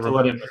have to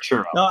let it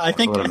mature. No, I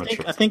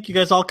think you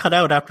guys all cut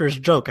out after his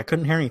joke. I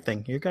couldn't hear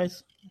anything. You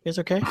guys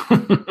okay?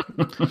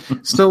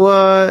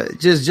 So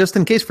just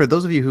in case, for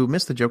those of you who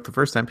missed the joke the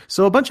first time,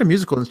 so a bunch of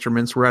musical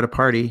instruments were at a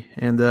party,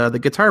 and the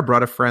guitar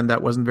brought a friend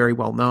that wasn't very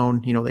well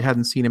known. You know, they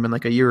hadn't seen him in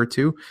like a year or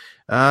two.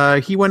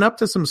 He went up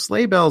to some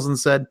sleigh bells and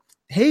said,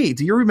 "Hey,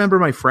 do you remember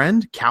my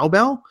friend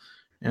Cowbell?"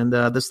 And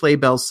the sleigh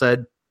bells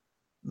said,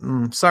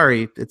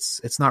 "Sorry,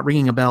 it's not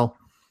ringing a bell."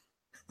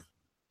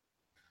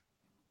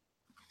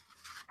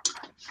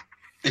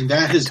 And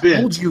that has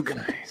been. Told you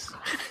guys.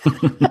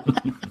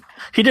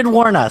 He did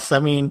warn us. I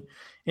mean,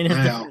 in his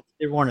defense,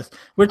 he did warn us.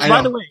 Which,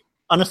 by the way,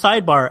 on a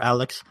sidebar,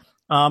 Alex,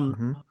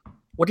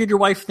 what did your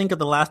wife think of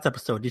the last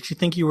episode? Did she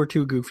think you were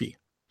too goofy?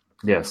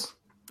 Yes.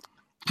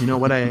 You know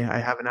what? I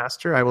haven't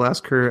asked her. I will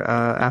ask her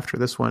after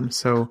this one.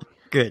 So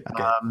good.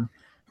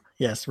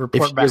 Yes, if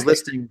report she back. is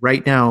listening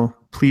right now,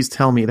 please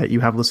tell me that you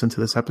have listened to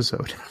this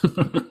episode.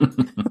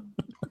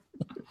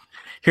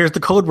 Here's the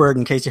code word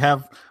in case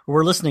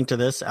we're listening to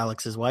this,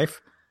 Alex's wife.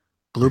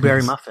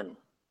 Blueberry muffin.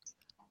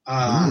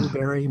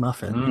 Blueberry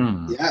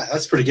muffin. Yeah,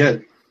 that's pretty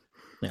good.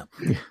 Yeah.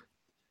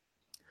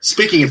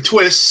 Speaking of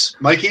twists,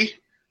 Mikey.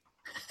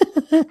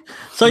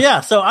 So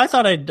I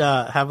thought I'd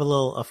have a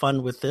little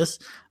fun with this.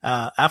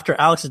 After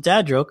Alex's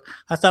dad joke,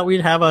 I thought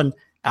we'd have an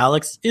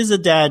Alex is a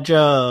dad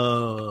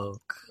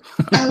joke.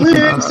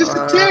 Alex is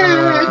a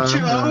dad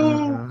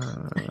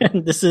joke.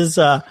 And this is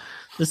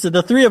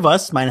the three of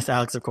us, minus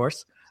Alex, of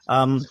course.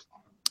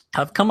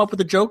 Have come up with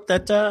a joke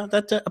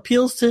that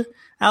appeals to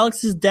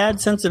Alex's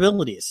dad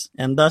sensibilities,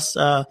 and thus,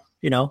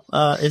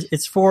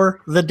 it's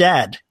for the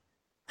dad,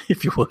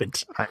 if you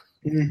would.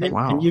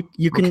 Wow. And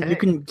you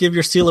can give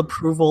your seal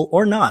approval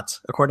or not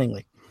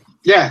accordingly.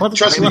 Yeah,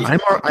 trust me.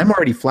 I'm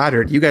already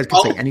flattered. You guys can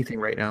say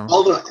anything right now.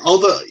 All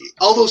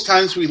those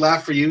times we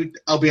laughed for you,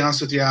 I'll be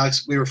honest with you,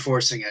 Alex, we were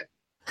forcing it.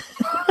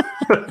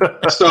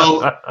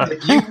 So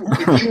if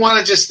you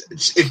want to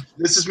if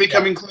this is me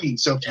coming clean,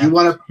 so if you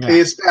want to pay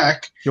us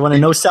back, you want to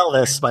no sell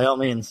this by all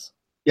means.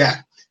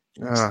 Yeah,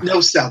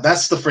 no sell.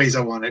 That's the phrase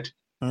I wanted.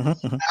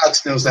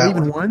 Alex knows that. Not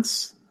even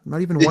once.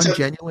 Not even one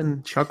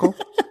genuine chuckle.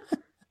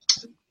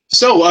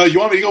 So you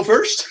want me to go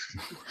first?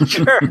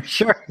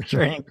 Sure.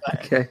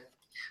 Okay.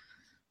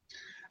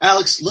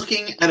 Alex,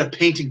 looking at a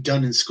painting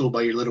done in school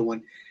by your little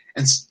one,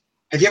 and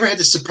have you ever had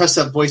to suppress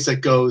that voice that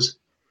goes,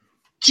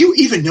 "Do you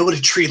even know what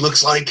a tree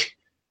looks like?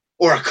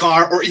 Or a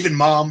car, or even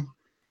mom?"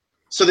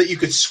 So that you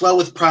could swell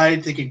with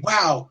pride thinking,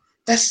 "Wow,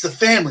 that's the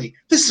family.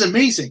 This is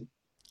amazing."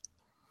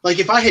 Like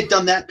if I had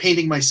done that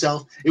painting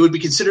myself, it would be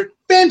considered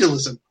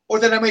vandalism, or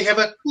that I may have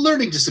a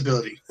learning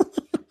disability.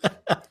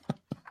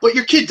 But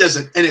your kid does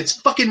it, and it's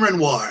fucking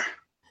Renoir.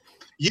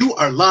 You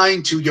are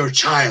lying to your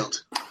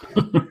child.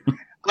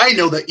 I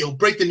know that you'll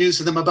break the news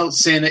to them about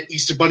Santa,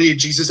 Easter Bunny, and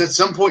Jesus at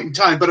some point in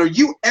time, but are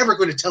you ever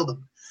going to tell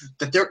them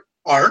that their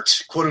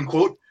art, quote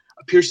unquote,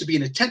 appears to be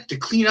an attempt to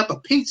clean up a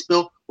paint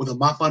spill with a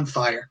mop on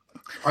fire?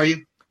 Are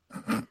you?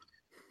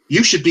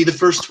 You should be the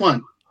first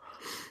one.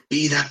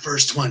 Be that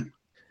first one.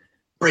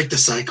 Break the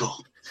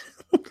cycle.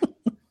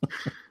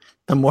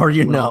 The more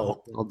you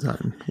know. Well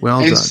done. Well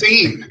done. And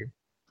scene.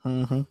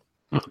 Mm-hmm.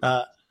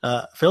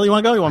 Phil, you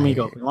want to go? You want me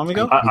to go? You want me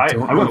to go? I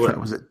went with that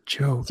was a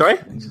joke. Sorry?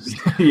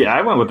 Yeah,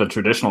 I went with the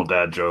traditional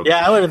dad joke.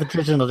 Yeah, I went with the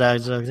traditional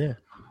dad jokes, yeah.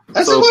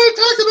 That's what I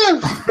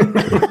talked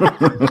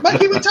about.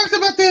 Mikey, we talked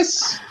about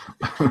this.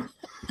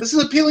 This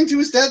is appealing to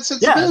his dad's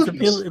sensibilities.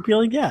 Yeah, it's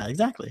appealing. Yeah,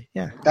 exactly.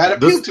 Yeah. That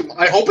appealed to him.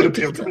 I hope it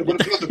appealed to him. It would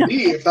appeal to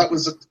me if that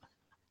was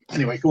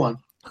Anyway, go on.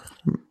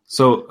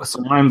 So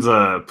mine's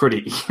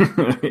pretty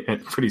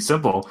pretty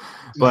simple,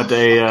 but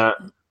a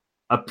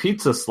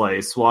pizza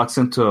slice walks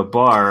into a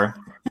bar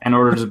and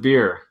orders a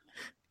beer.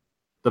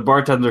 The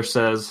bartender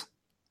says,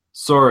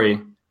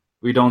 "Sorry,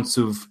 we don't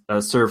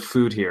serve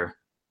food here."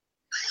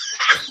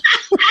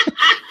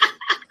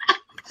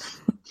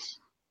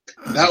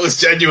 That was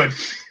genuine.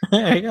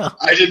 There you go.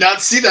 I did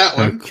not see that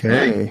one.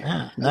 Okay.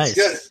 Yeah, That's nice.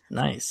 good.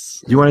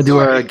 Nice. You want to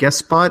do a guest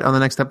spot on the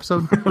next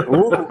episode?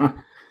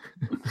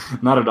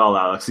 Not at all,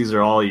 Alex. These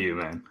are all you,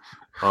 man.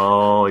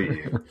 All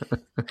you.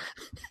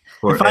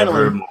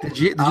 Finally, Did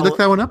you look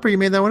that one up, or you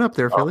made that one up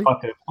there, Philly?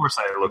 Fuck it. Of course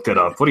I looked it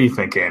up. What are you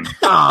thinking?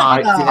 Ah,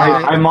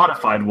 I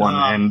modified one,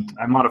 and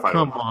I modified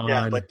come one. on.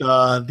 yeah, but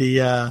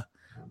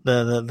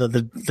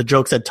the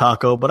joke said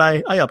taco, but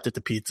I upped it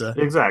to pizza.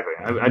 Exactly.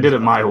 I did it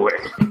my way.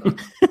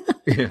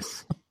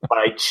 Yes.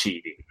 By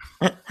cheating.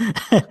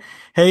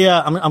 Hey,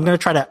 I'm gonna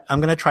try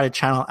to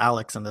channel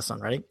Alex on this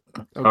one. Ready?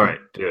 Okay. All right,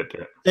 do it.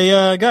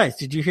 Hey, guys,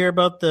 did you hear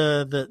about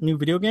the new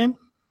video game?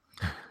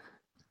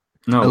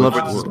 No, I love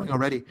which where this is one? going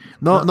already.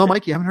 No,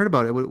 Mikey, I haven't heard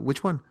about it.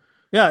 Which one?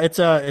 Yeah, it's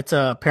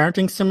a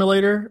parenting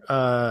simulator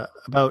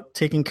about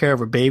taking care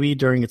of a baby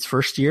during its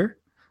first year.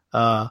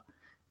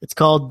 It's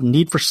called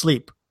Need for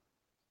Sleep.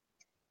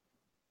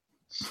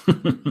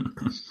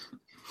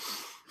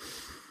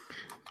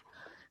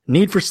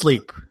 Need for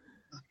Sleep.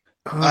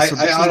 Oh, so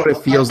this is what it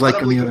feels like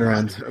on the other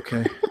end.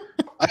 Okay.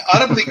 I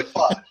audibly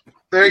guffawed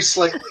very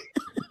slightly.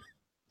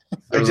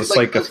 There was a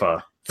slight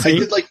guffaw. I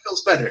did like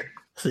Phil's better.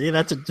 See,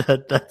 that's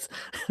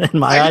in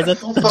my eyes.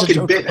 That's a a fucking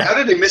joke. bit. How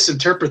did they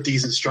misinterpret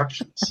these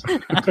instructions?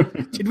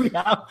 Did we have?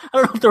 I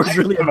don't know if there was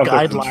really a Come up with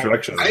guideline.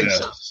 instructions, I'm yeah.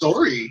 so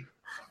sorry.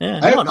 Yeah,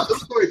 I have no, no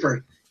story for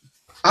it.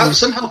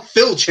 Somehow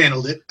Phil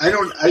channeled it.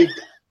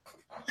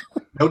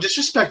 No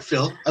disrespect,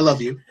 Phil. I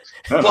love you.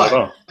 No, not But at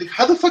all. like,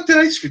 how the fuck did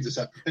I screw this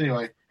up?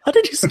 Anyway, how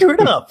did you screw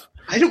it up?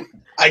 I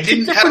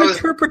didn't have Different a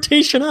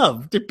interpretation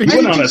of. You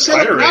went on a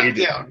set tirade.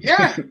 knockdown.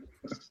 Yeah,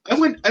 I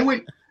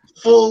went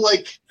full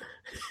like.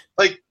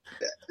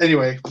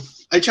 Anyway,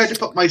 I tried to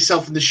put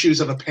myself in the shoes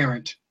of a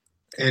parent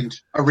and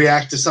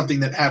react to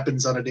something that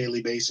happens on a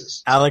daily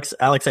basis. Alex,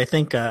 I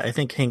think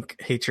Hank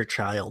hates your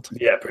child.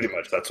 Yeah, pretty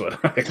much. That's what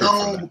I heard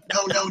from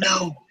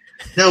that.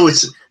 No.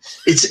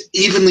 It's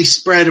evenly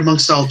spread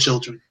amongst all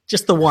children.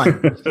 Just the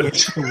one. He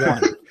hates the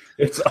one.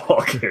 It's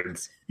all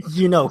kids.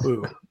 You know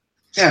who?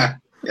 Yeah.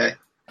 You know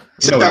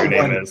Except what your that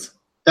name one. is.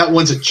 That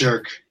one's a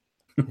jerk.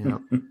 Yeah.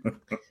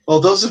 Well,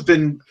 those have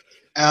been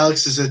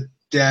Alex's a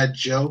dad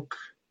joke.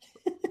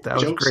 That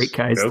was Jokes. great,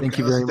 guys. Jokes. Thank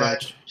you very Dad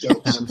much.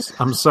 jokes. And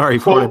I'm sorry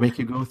for what I make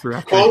you go through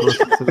after I Quote.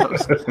 listen to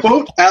those.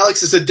 Quote,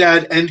 Alex is a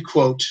dad, end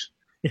quote,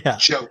 Yeah,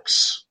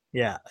 jokes.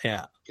 yeah.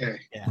 Okay.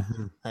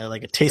 I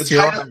like a taste The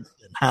your title- own,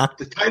 huh?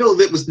 The title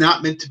of it was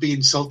not meant to be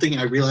insulting.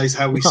 I realize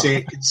how we say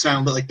it can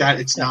sound like that.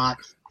 It's not.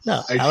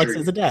 No, I Alex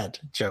agree. is a dad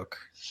joke.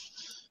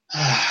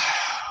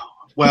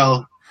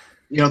 Well,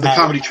 the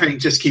comedy train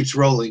just keeps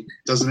rolling,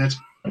 doesn't it?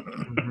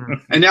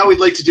 Mhm. And now we'd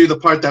like to do the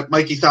part that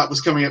Mikey thought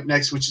was coming up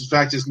next, which in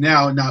fact is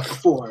now and not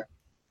before.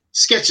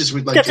 Sketches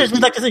we'd like Sketches to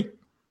we'd like to see.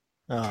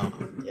 Oh,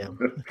 yeah.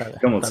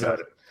 Almost had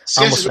it.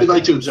 Sketches we'd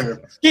like to observe.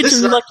 Sketches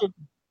is we'd our- like to.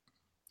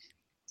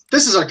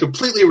 This is our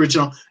completely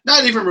original,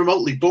 not even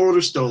remotely borrowed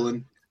or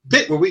stolen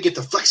bit where we get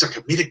to flex our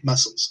comedic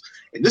muscles.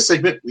 In this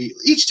segment, we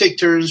each take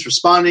turns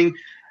responding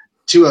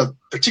to a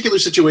particular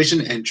situation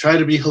and try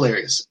to be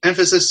hilarious.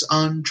 Emphasis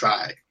on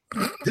try.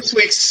 This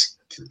week's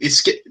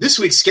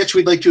sketch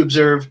we'd like to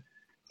observe: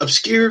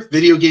 obscure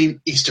video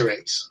game Easter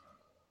eggs.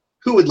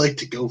 Who would like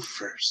to go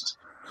first?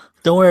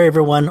 Don't worry,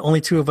 everyone.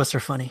 Only two of us are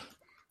funny.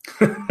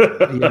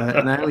 Yeah,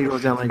 and I only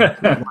goes down like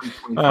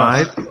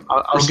 1.5.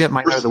 I'll get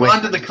mine out of the way.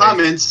 Respond to the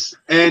comments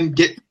and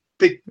give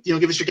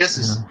us your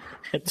guesses.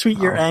 Tweet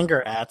your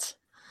anger at.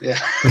 Yeah.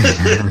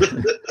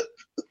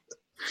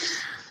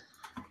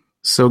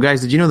 So,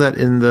 guys, did you know that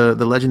in the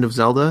Legend of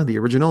Zelda, the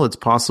original, it's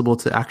possible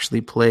to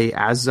actually play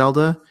as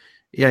Zelda?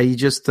 Yeah, you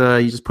just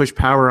push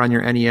power on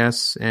your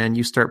NES and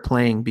you start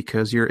playing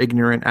because your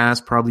ignorant ass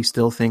probably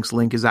still thinks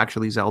Link is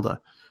actually Zelda.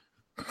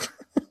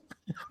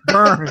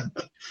 Burn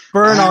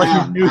all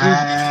you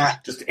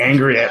noobs. Just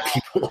angry at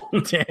people.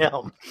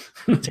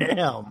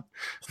 Damn.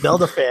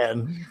 Zelda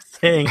fan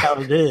saying how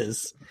it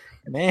is.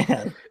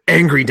 Man.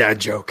 Angry dad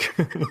joke.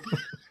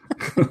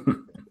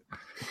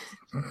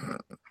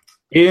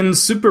 In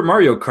Super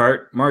Mario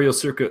Kart, Mario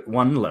Circuit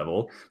 1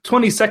 level,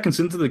 20 seconds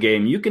into the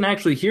game, you can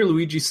actually hear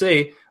Luigi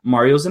say,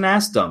 "Mario's an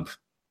ass dump."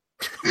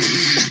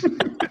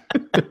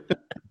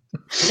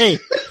 Hey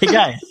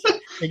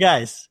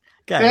guys.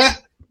 Yeah.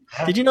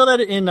 Did you know that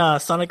in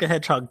Sonic the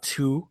Hedgehog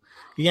 2,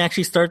 you can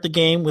actually start the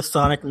game with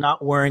Sonic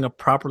not wearing a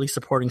properly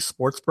supporting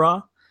sports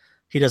bra?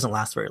 He doesn't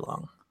last very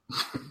long.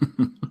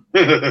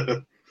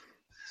 Did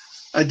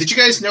you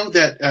guys know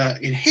that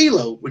in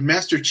Halo, when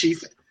Master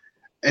Chief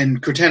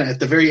and Cortana at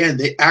the very end,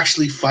 they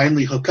actually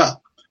finally hook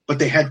up, but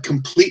they had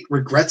complete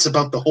regrets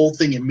about the whole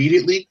thing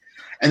immediately,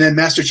 and then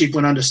Master Chief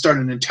went on to start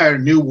an entire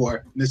new war,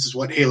 and this is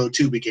what Halo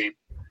 2 became.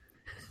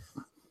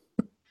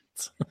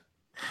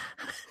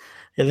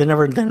 Yeah, they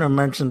never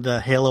mentioned the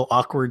Halo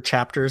awkward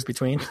chapters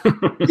between.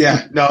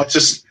 Yeah, no, it's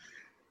just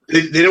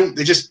they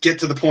just get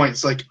to the point.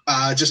 It's like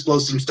just blow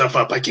some stuff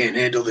up. I can't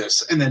handle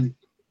this, and then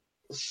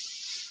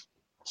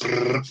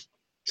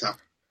so.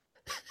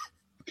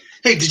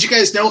 Hey, did you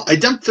guys know I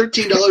dumped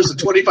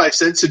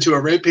 $13.25 into a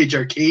Rampage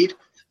arcade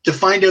to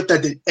find out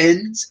that it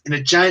ends in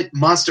a giant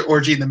monster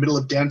orgy in the middle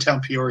of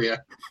downtown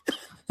Peoria?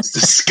 It's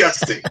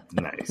disgusting.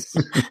 Nice.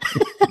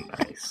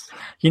 Nice.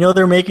 You know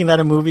they're making that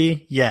a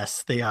movie?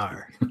 Yes, they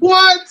are.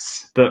 What?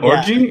 The Yeah, I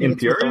orgy think in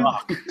it's with The Peoria?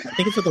 Rock. I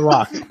think it's with The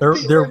Rock.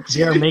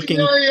 They are making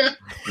Peoria.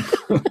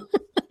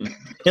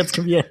 it's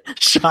gonna be a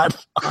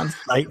shot on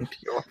site in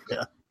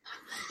Peoria.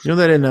 You know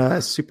that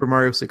in Super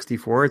Mario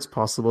 64, it's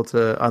possible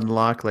to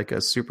unlock like a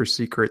super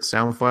secret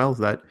sound file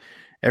that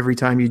every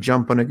time you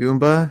jump on a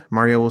Goomba,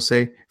 Mario will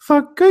say,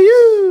 "Fuck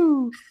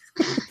you!"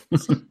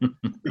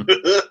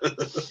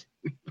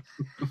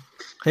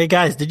 Hey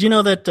guys, did you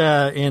know that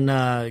in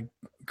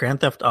Grand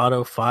Theft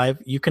Auto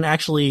 5, you can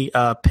actually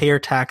pay your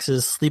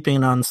taxes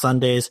sleeping on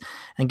Sundays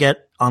and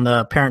get on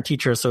the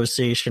Parent-Teacher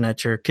Association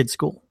at your kid's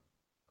school?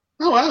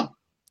 Oh wow!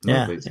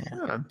 Yeah, Nice.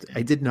 Yeah,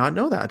 I did not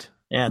know that.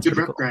 yeah, it's Good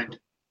pretty rep cool. grind.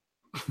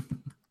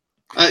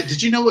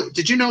 Did you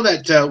know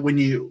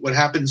that what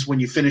happens when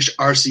you finish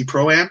RC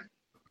Pro Am?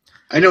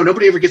 I know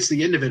nobody ever gets to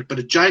the end of it, but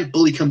a giant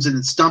bully comes in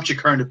and stomps your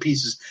car into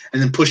pieces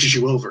and then pushes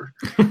you over.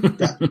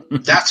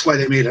 That's why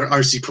they made an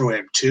RC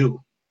Pro-Am 2.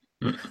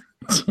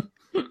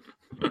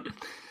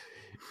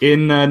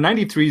 In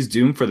 93's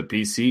Doom for the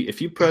PC,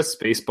 if you press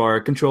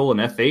spacebar, control, and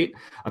F8,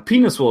 a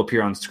penis will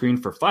appear on screen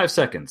for 5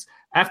 seconds.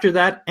 After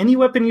that, any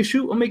weapon you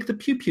shoot will make the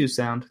pew-pew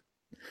sound.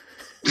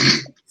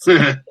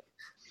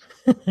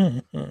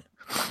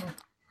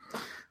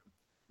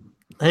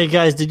 Hey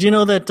guys, did you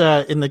know that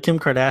in the Kim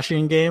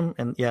Kardashian game,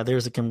 and yeah,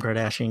 there's a Kim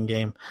Kardashian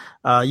game,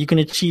 you can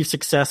achieve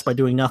success by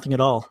doing nothing at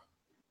all.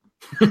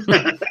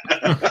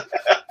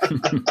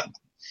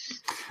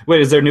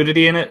 Wait, is there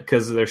nudity in it?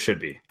 Because there should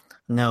be.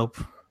 Nope.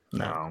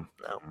 No.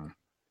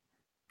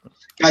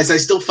 Guys, I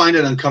still find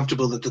it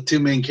uncomfortable that the two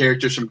main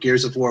characters from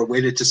Gears of War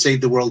waited to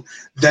save the world,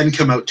 then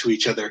come out to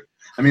each other.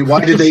 I mean,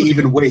 why did they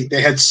even wait?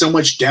 They had so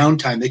much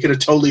downtime. They could have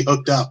totally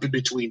hooked up in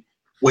between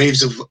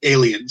waves of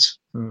aliens.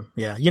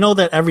 Yeah, you know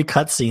that every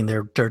cutscene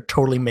they're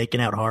totally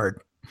making out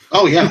hard.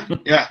 Oh yeah,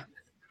 yeah.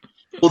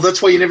 Well,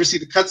 that's why you never see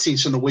the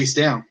cutscenes from the waist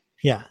down.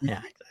 Yeah,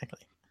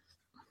 exactly.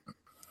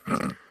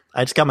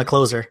 I just got my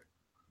closer.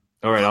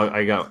 All right,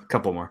 I got a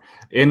couple more.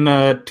 In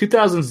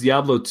 2000's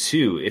Diablo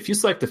 2, if you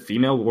select a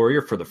female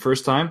warrior for the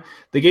first time,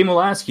 the game will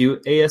ask you,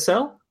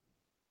 ASL?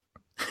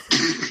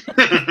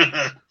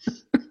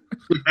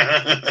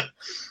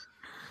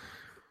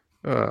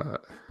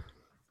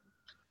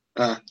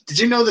 Did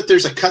you know that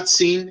there's a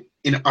cutscene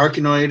in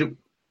Arkanoid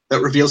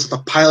that reveals that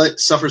the pilot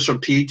suffers from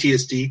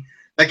PTSD?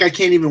 That guy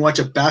can't even watch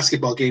a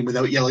basketball game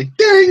without yelling,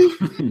 ding!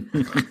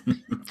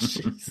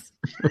 Jeez.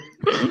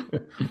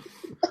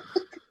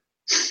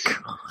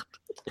 God.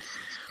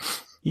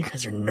 You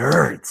guys are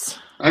nerds.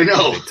 I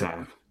know. Big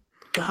time.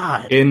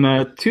 God. In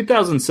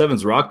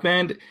 2007's Rock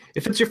Band,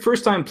 if it's your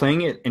first time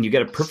playing it and you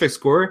get a perfect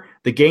score,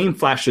 the game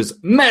flashes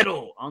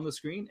metal on the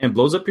screen and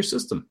blows up your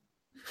system.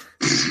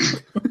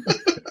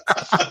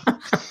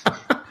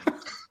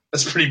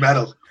 That's pretty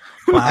metal.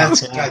 Wow.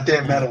 That's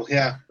goddamn metal,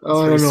 yeah.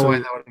 Oh, I don't know why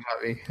that would have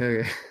got me.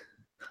 Okay.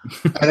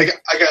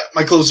 I got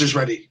my closers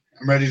ready.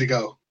 I'm ready to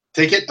go.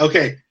 Take it?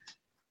 Okay.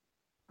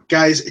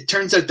 Guys, it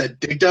turns out that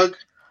Dig Dug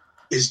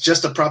is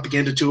just a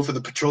propaganda tool for the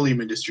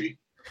petroleum industry.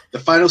 The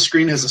final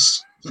screen has a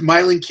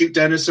smiling cute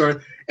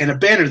dinosaur and a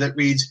banner that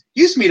reads,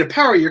 "Use me to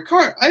power your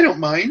car. I don't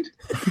mind."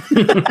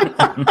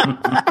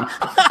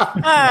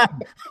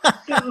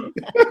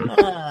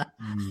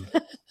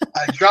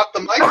 I dropped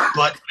the mic,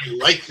 but I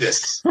like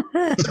this.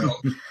 So.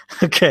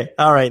 Okay,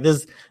 all right.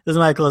 This is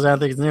my closer. I don't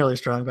think it's nearly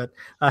strong, but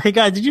hey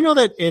guys, did you know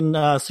that in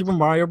Super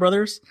Mario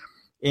Brothers,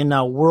 in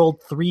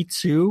World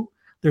 3-2,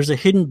 there's a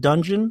hidden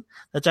dungeon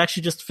that's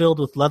actually just filled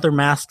with leather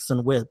masks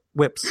and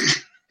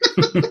whips.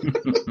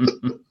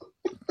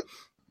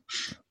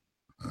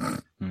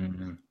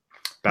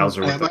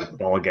 Bowser with a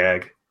ball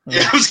gag.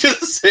 Yeah, I was gonna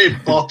say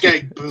ball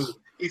gag boo.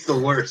 He's the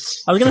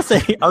worst. I was gonna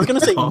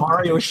say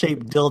Mario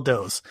shaped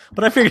dildos,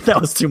 but I figured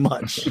that was too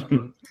much.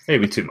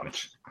 Maybe too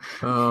much.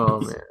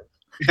 Oh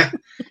man.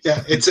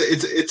 Yeah.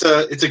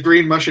 It's a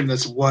green mushroom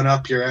that's one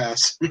up your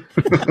ass.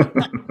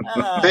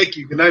 Thank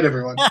you. Good night,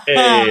 everyone.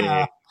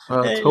 Hey.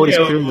 Cody's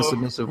clearly the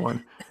submissive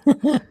one.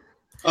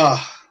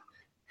 Oh,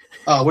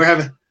 we're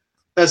having.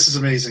 This is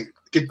amazing.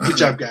 Good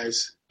job,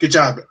 guys. Good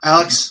job,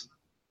 Alex.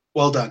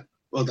 Well done.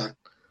 Well done.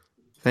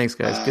 Thanks,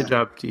 guys. Good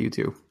job to you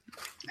too.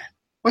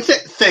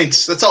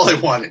 Thanks. That's all I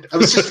wanted. I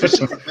was just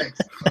fishing for thanks.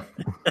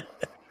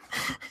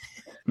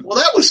 Well,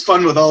 that was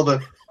fun with all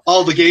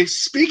the games.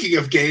 Speaking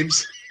of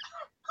games,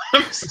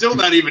 I'm still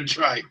not even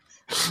trying.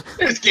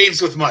 There's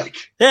games with Mike.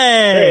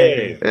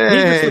 Hey!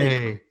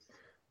 Hey!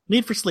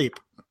 Need for Sleep.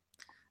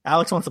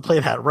 Alex wants to play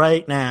that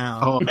right now.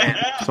 Oh man,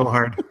 so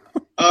hard.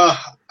 I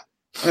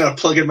gotta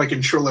plug in my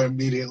controller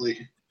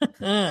immediately.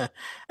 As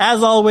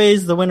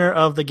always, the winner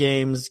of the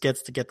games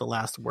gets to get the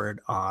last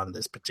word on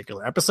this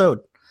particular episode.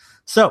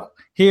 So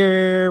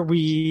here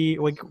we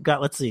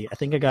got, let's see, I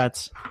think I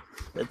got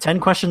 10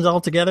 questions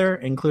altogether,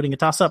 including a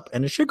toss-up,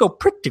 and it should go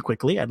pretty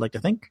quickly, I'd like to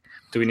think.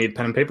 Do we need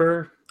pen and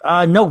paper?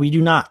 No, we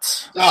do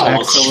not.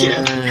 Oh, shit.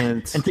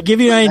 Excellent. And to give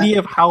you an idea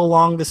of how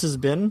long this has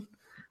been,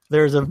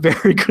 there's a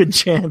very good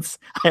chance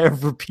I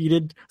have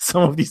repeated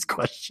some of these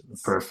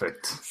questions.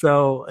 Perfect.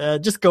 So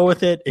just go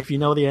with it. If you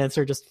know the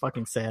answer, just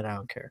fucking say it. I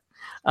don't care.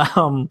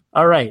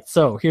 All right.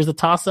 So here's the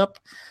toss-up.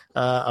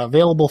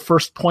 Available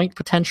first point,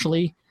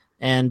 potentially.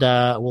 And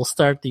we'll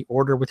start the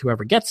order with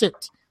whoever gets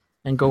it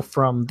and go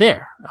from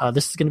there.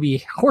 This is going to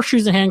be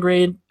horseshoes and hand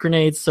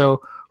grenades,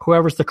 so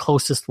whoever's the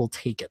closest will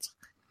take it.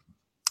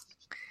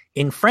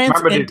 In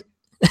France...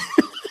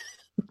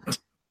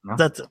 No?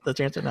 That's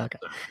your answer? No, okay.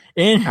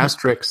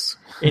 Asterisks.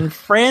 In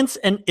France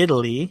and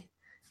Italy,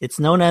 it's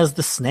known as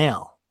the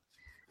snail.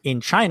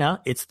 In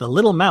China, it's the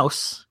little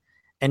mouse.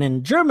 And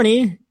in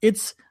Germany,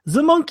 it's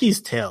the monkey's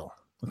tail.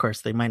 Of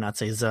course, they might not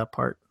say the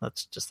part.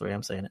 That's just the way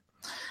I'm saying it.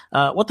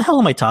 What the hell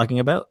am I talking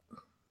about?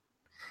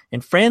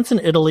 In France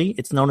and Italy,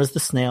 it's known as the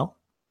snail.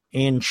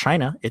 In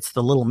China, it's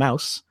the little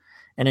mouse.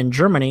 And in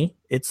Germany,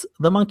 it's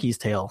the monkey's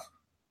tail.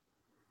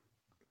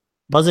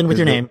 Buzz in with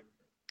your name.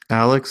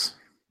 Alex?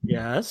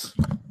 Yes.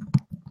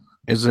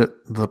 Is it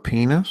the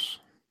penis?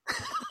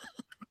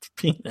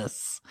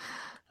 Penis.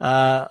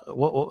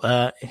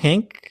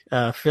 Hank,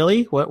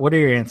 Philly, what are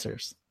your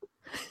answers?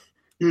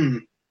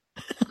 Damn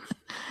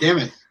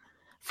it.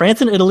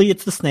 France and Italy,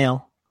 it's the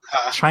snail.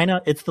 Uh,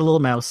 China, it's the little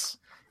mouse.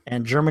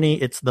 And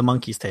Germany, it's the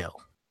monkey's tail.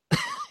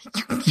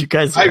 You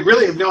guys, I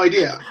really have no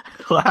idea.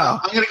 wow.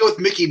 I'm going to go with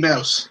Mickey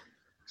Mouse,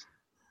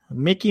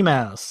 Mickey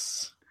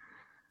Mouse.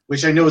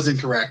 which I know is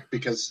incorrect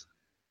because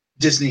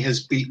Disney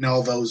has beaten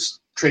all those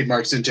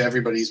trademarks into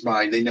everybody's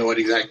mind. They know what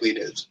exactly it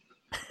is.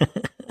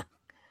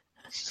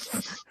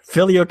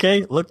 Philly, okay?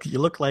 You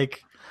look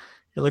like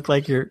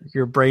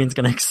your brain's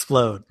gonna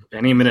explode.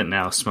 Any minute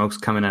now, smoke's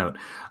coming out.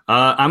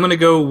 I'm going to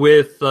go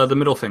with the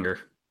middle finger.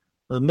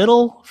 The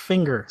middle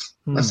finger.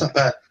 That's not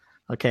bad.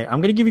 Okay,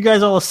 I'm gonna give you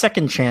guys all a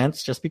second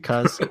chance just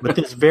because with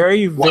this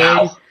very, very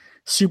Wow.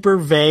 super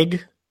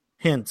vague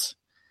hint.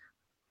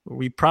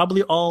 We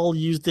probably all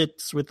used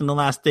it within the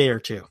last day or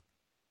two.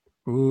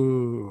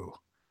 Ooh.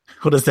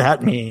 What does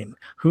that mean?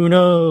 Who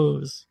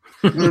knows?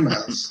 Little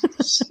mouse.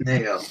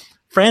 Snail.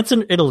 France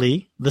and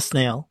Italy, the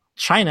snail.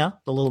 China,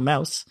 the little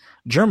mouse.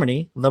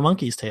 Germany, the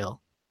monkey's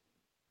tail.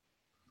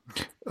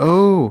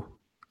 Oh,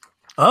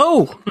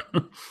 Oh,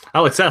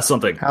 Alex has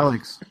something.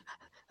 Alex.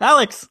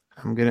 Alex.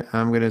 I'm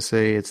gonna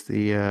say it's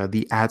the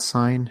at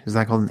sign. Is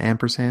that called an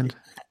ampersand?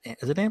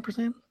 Is it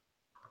ampersand?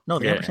 No,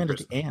 the Yeah, ampersand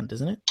is the and,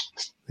 isn't it?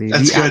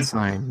 That's the at good.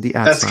 sign. The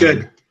at That's sign.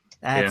 good.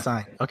 At Yeah.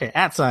 sign. Okay,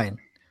 at sign.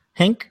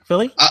 Hank,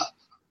 Philly?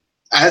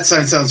 Ad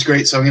sign sounds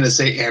great, so I'm going to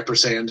say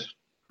ampersand.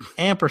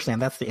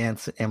 Ampersand. That's the and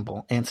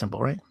symbol,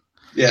 right?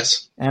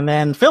 Yes. And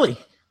then Philly.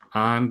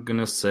 I'm going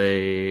to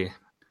say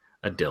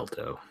a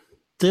dildo.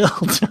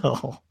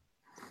 Dildo.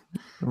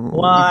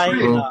 Why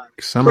Well, not?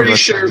 some Pretty of us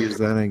sure- use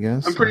that, I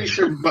guess. I'm pretty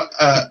sure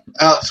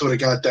Alex would have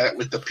got that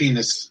with the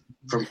penis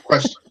from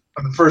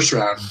the first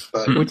round.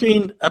 But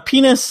Between a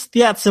penis,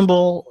 the at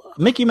symbol,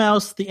 Mickey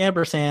Mouse, the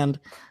ampersand,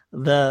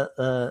 the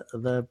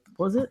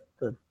what was it?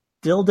 The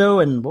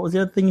dildo, and what was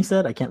the other thing you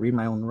said? I can't read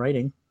my own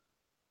writing.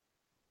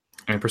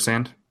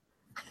 Ampersand?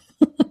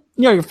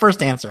 Your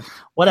first answer.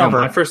 Whatever.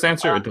 Oh, my first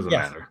answer? It doesn't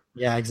yes. matter.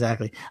 Yeah,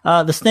 exactly.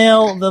 The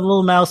snail, the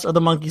little mouse, or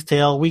the monkey's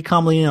tail, we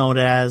commonly know it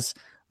as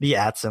the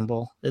at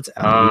symbol. It's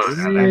Alex.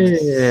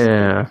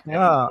 Yeah.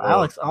 Yeah,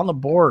 Alex on the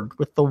board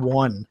with the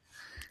one.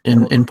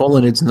 In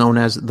Poland, it's known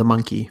as the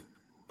monkey.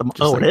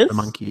 Just Oh, like it is? the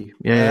monkey.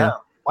 Yeah.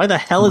 Why the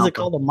hell is it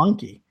called a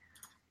monkey?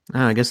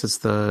 I guess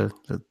it's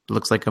it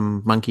looks like a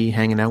monkey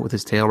hanging out with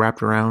his tail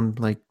wrapped around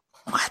like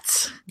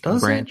What? a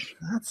branch.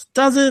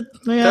 Does it?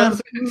 Yeah.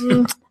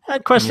 Does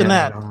I'd question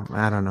Yeah, that.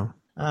 I don't know.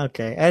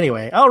 Okay.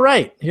 Anyway. All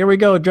right. Here we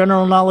go.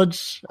 General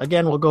knowledge.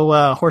 Again, we'll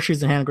go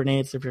horseshoes and hand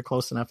grenades. If you're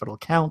close enough, it'll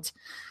count.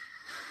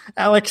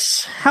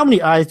 Alex, how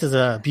many eyes does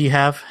a bee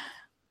have?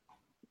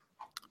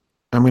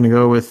 I'm gonna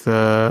go with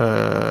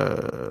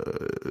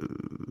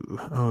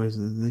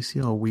they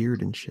see all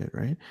weird and shit,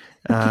 right?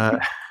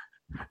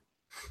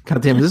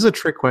 God damn, this is a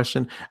trick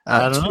question.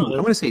 I don't two. know.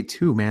 I'm gonna say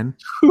 2, man.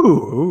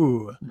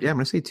 Ooh. Yeah, I'm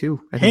gonna say 2.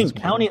 I think Hank,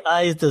 it's how more. many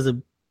eyes does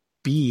a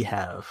bee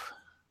have?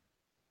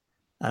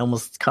 I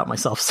almost caught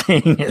myself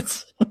saying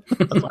it.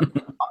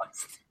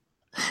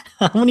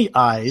 How many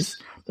eyes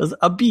does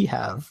a bee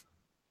have?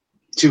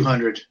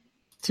 200.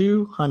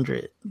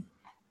 200.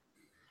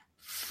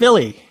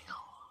 Philly,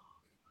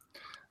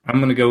 I'm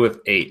going to go with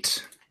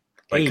 8.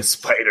 Like a 8.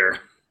 spider.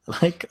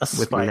 like a with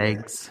spider.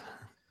 legs?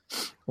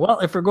 Well,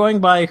 if we're going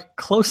by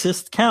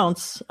closest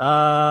counts,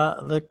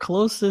 the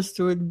closest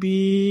would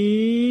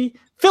be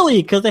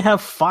Philly because they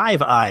have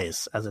 5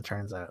 eyes, as it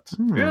turns out.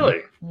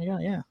 Really?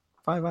 Yeah,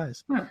 5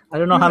 eyes. Huh. I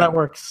don't know how Yeah. that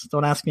works.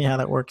 Don't ask me how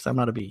that works. I'm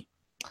not a bee.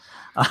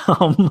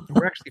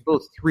 We're actually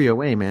both 3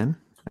 away, man.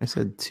 I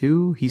said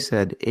 2. He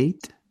said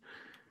 8.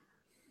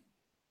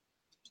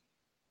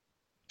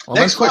 Well,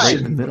 Next that's Right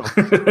in question.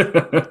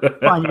 the middle.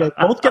 fine. You guys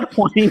both get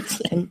points,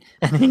 and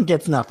he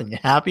gets nothing. You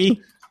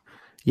happy?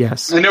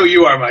 Yes. I know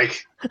you are,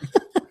 Mike.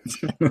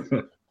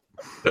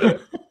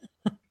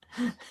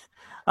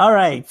 All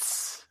right.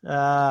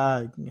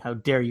 How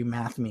dare you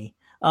math me?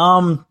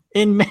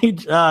 In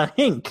Major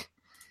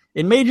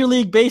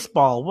League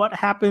Baseball, what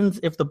happens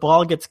if the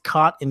ball gets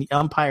caught in the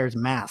umpire's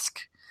mask?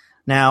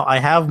 Now, I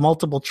have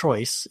multiple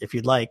choice if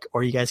you'd like,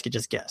 or you guys could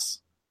just guess.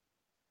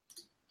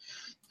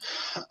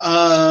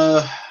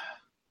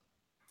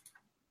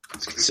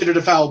 It's considered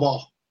a foul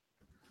ball.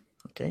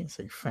 Okay,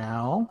 so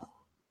foul.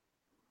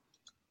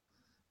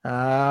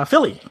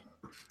 Philly,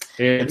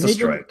 It's a Major-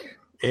 strike.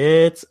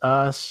 it's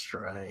a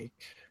strike.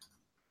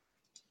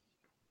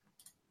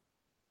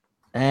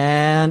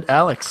 And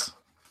Alex,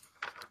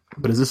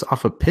 But is this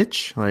off a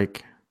pitch?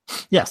 Like,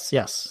 yes,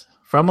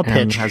 from a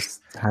and pitch. has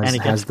And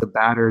it gets- the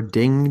batter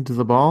dinged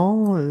the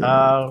ball?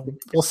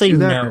 We'll say do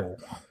that. no.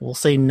 We'll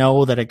say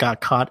no that it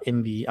got caught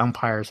in the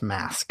umpire's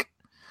mask.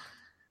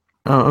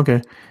 Oh,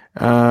 okay.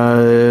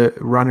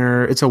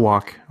 Runner, it's a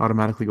walk.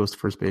 Automatically goes to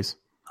first base.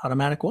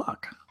 Automatic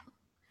walk.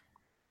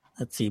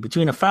 Let's see.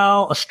 Between a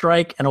foul, a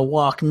strike, and a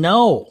walk.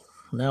 No,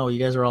 you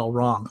guys are all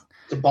wrong.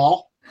 The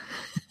ball?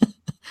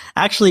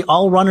 Actually,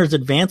 all runners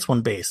advance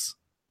one base.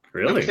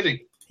 No Really? kidding.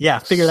 Yeah,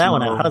 figure that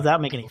one So, out. How does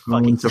that make any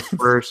Going fucking to sense?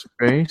 first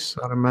base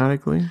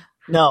automatically.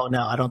 No,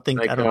 I don't think.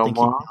 Like I don't a think.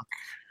 walk?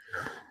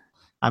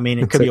 I mean,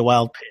 it could be a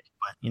wild pitch,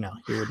 but you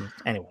wouldn't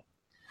anyway.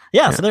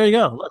 Yeah, so there you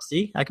go. Look,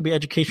 see, I could be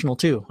educational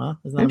too, huh?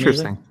 Isn't that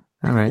Interesting.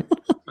 All right.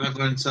 I've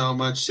learned so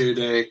much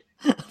today.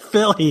 amazing?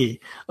 Philly,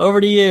 over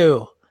to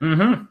you.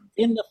 Mm-hmm.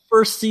 In the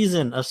first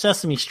season of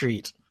Sesame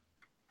Street,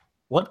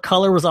 what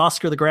color was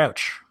Oscar the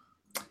Grouch?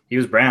 He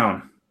was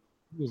brown.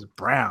 He was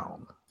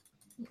brown.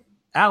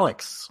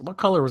 Alex, what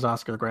color was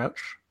Oscar the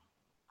Grouch?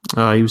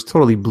 He was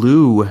totally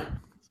blue.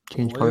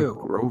 Changed Blue.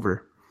 color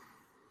Grover.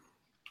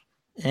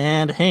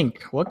 And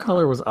Hank, what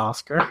color was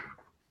Oscar?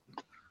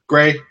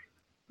 Gray.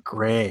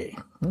 Gray.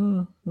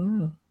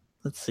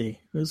 Let's see.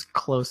 Who's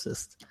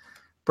closest?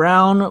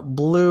 Brown,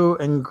 blue,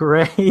 and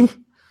gray.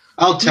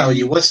 I'll tell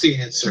you. What's the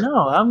answer?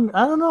 No, I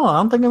don't know. I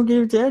don't think I'm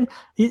giving it to Ed.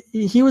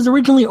 He was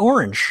originally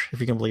orange,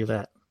 if you can believe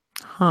that.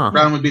 Huh.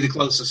 Brown would be the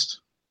closest.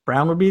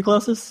 Brown would be the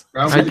closest?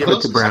 Brown would I'd be the give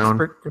it to closest. Brown.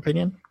 Expert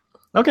opinion?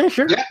 Okay,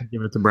 sure. Yeah. I'd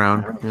give it to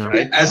Brown.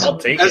 Yeah. I'll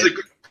take it.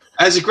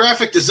 As a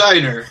graphic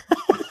designer,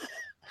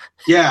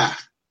 yeah,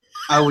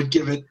 I would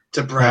give it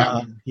to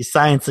Brown. He's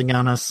sciencing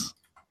on us.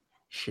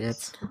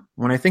 Shit.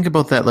 When I think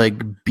about that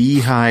like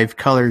beehive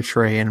color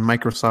tray in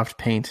Microsoft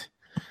Paint,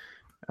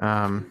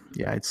 yeah,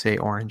 I'd say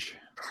orange.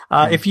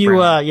 If you,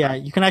 Brown.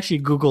 you can actually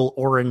Google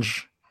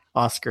orange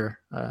Oscar,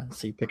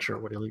 see picture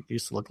of what it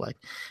used to look like.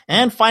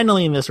 And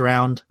finally in this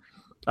round,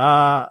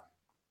 this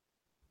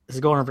is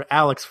going over to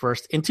Alex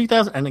first. In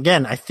 2000, and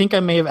again, I think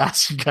I may have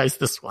asked you guys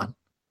this one.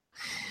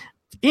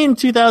 In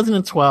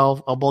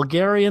 2012, a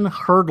Bulgarian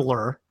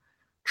hurdler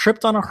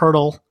tripped on a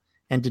hurdle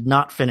and did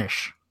not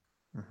finish.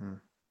 Mhm.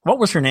 What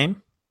was her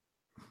name?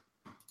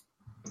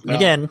 No.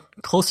 Again,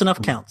 close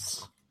enough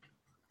counts.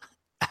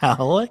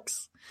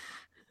 Alex?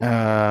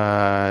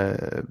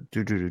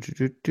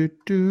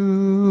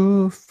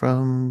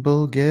 From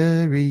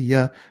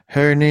Bulgaria.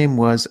 Her name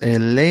was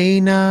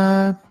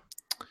Elena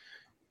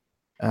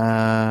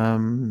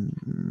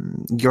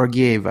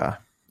Georgieva.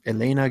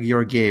 Elena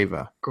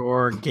Georgieva.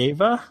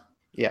 Gorgeva?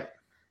 Yeah.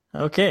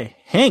 Okay.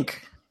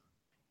 Hank?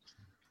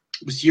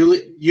 It was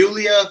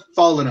Yulia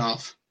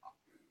Fallenov.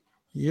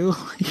 You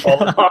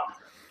Oh,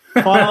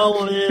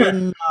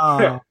 Fallen.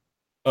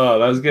 that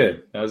was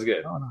good. That was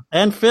good.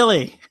 And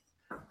Philly.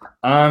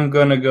 I'm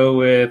gonna go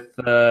with.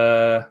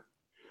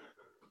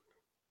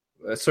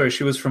 Sorry,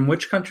 she was from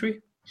which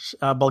country?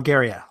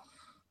 Bulgaria.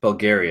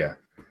 Bulgaria.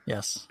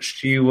 Yes.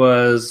 She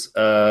was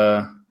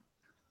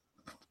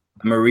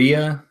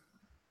Maria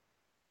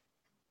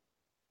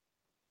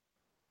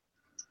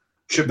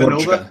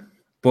Tripanova.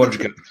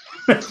 Borjka.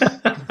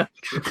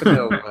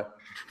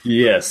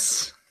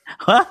 Yes.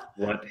 What?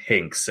 What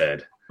Hank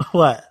said.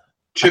 What?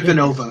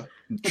 Tripanova.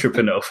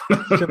 Tripanova.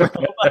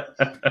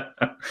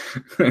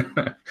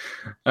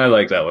 I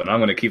like that one. I'm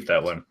going to keep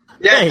that one.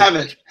 Yeah, Hey. have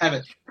it. Have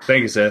it.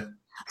 Thank you, Seth.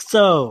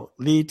 So,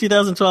 the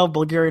 2012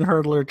 Bulgarian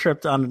hurdler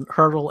tripped on a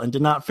hurdle and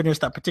did not finish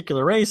that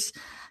particular race.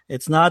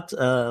 It's not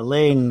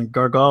Lane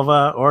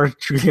Gargova or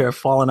Julia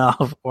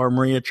Fallenov or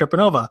Maria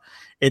Tripanova.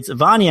 It's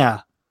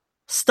Vanya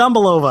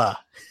Stumbleova.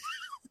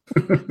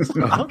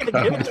 So I'm going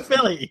to give it to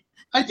Philly.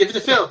 I'd give it to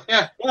Phil.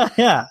 Yeah.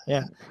 Yeah.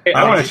 Hey,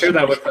 I want to share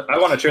that with. I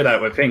want to share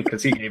that with Pink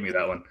because he gave me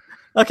that one.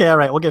 Okay, all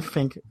right. We'll give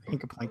Fink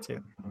a point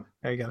too.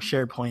 There you go.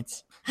 Shared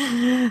points.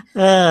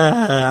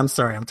 I'm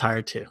sorry. I'm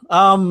tired too.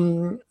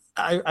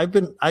 I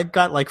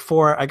got like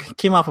I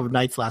came off of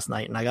nights last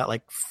night and I got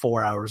like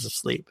 4 hours of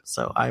sleep.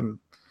 So I'm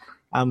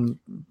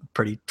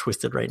pretty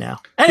twisted right now.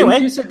 Anyway,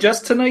 Didn't you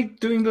suggest tonight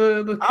doing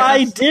the cast?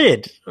 I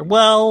did.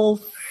 Well,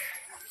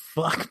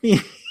 fuck me.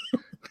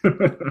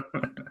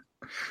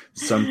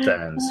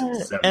 Sometimes.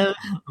 And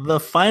the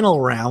final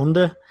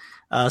round,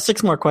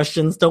 6 more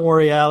questions. Don't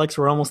worry, Alex.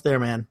 We're almost there,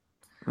 man.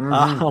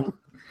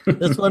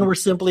 This one we're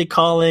simply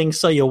calling.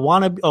 So you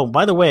want to? Oh,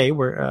 by the way,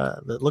 we're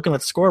looking at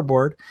the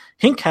scoreboard.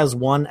 Hink has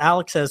 1,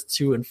 Alex has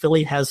 2, and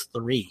Philly has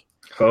 3.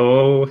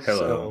 Oh,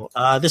 hello.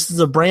 So this is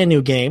a brand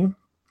new game.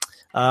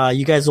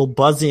 You guys will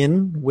buzz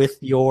in with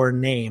your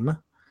name,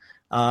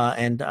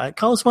 and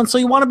call us one. So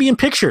you want to be in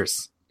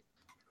pictures?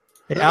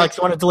 Hey, Alex,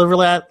 you want to deliver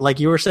that like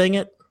you were saying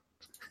it?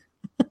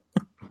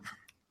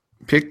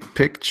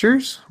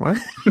 Pictures? What?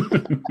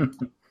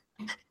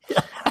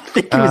 I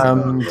think he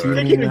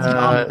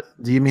was.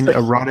 Do you mean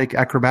erotic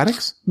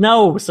acrobatics?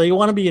 No, so you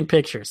want to be in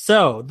pictures.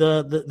 So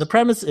the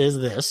premise is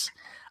this.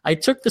 I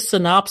took the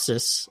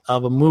synopsis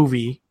of a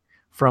movie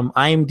from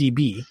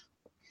IMDb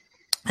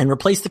and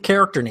replaced the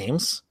character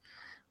names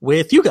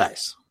with you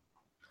guys.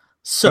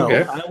 So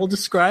Okay. I will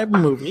describe a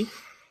movie,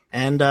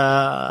 and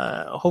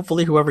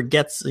hopefully whoever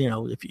gets,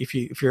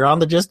 if you're on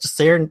the gist, just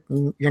say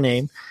your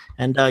name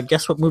and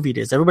guess what movie it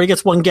is. Everybody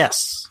gets one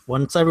guess.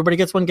 Once everybody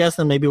gets one guess,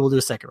 then maybe we'll do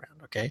a second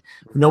round, okay?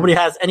 If nobody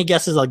has any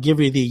guesses, I'll give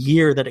you the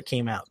year that it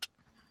came out.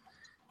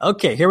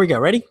 Okay, here we go.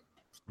 Ready?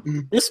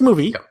 This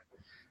movie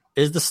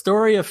is the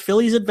story of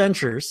Philly's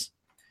adventures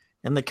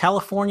in the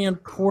Californian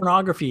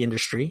pornography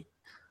industry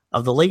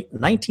of the late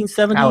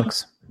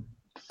 1970s.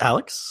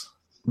 Alex?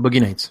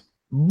 Boogie Nights.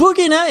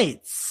 Boogie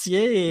Nights.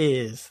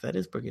 Yes, that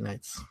is Boogie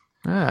Nights.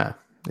 Ah,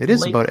 It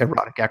is Late- about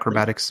erotic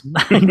acrobatics.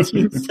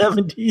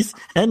 1970s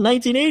and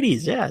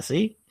 1980s. Yeah,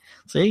 see?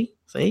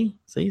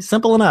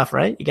 Simple enough,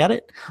 right? You got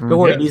it? Don't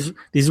worry,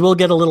 these will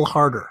get a little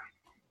harder.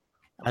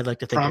 I'd like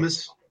to think.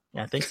 Promise?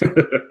 Yeah, I think so.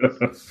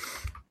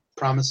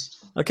 Promise.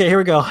 Okay, here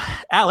we go.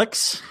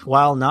 Alex,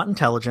 while not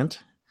intelligent,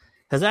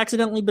 has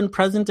accidentally been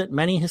present at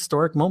many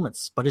historic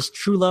moments, but his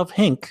true love,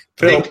 Hink.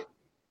 Phil.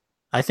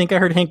 I think I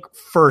heard Hink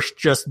first,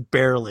 just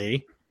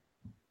barely.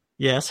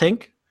 Yes,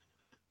 Hink?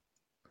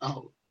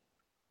 Oh,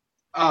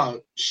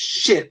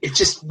 shit. It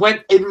just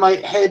went in my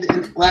head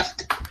and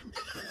left.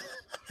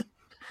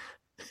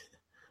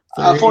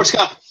 Forrest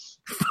Gump.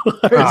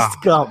 Forrest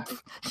Gump.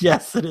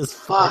 Yes, it is.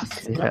 Fuck.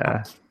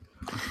 Yeah.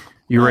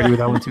 You ready with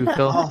that one too,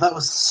 Phil? Oh, that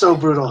was so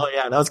brutal. Oh,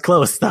 yeah, that was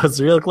close. That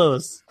was real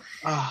close.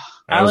 Ah.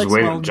 I was Alex,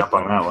 waiting while- to jump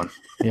on that one.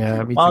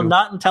 Yeah, me While too.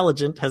 not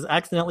intelligent, has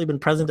accidentally been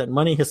present at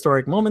many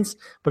historic moments,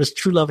 but his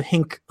true love,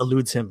 Hink,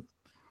 eludes him.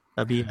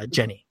 That'd be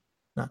Jenny.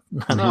 Not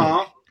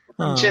Aw,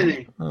 Aw.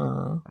 Jenny.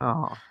 Aw.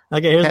 Oh,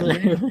 Okay, here's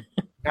the.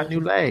 got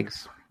new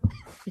legs.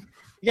 You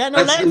got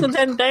no That's legs, the-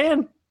 Lieutenant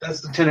Dan.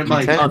 That's Lieutenant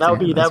Mike. Lieutenant- Oh,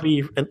 that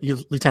would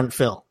be Lieutenant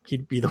Phil.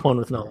 He'd be the one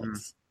with no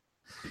legs.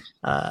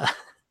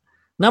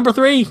 Number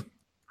 3.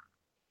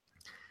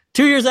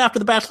 2 years after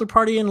the bachelor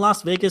party in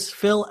Las Vegas,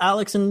 Phil,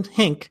 Alex, and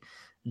Hink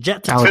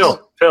jet to Alex.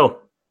 Phil.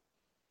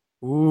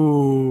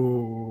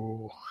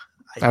 Ooh.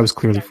 I was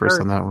clearly think I first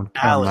heard on that one.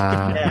 Alex.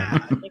 Come on. Yeah, I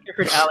think I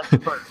heard Alex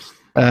first.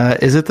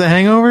 Is it The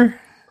Hangover?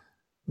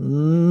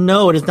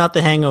 No, it is not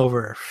The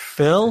Hangover.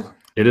 Phil,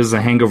 It is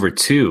The Hangover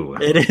 2.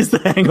 it is The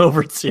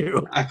Hangover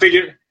 2. I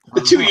figured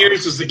the 2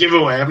 years was the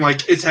giveaway. I'm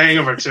like, it's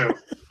Hangover 2.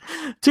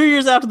 2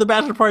 years after the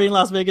bachelor party in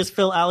Las Vegas,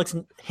 Phil, Alex,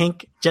 and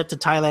Hink jet to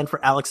Thailand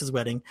for Alex's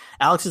wedding.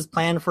 Alex's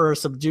plan for a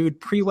subdued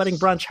pre-wedding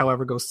brunch,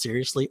 however, goes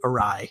seriously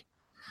awry.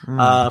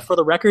 For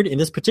the record, in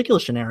this particular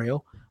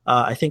scenario,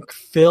 I think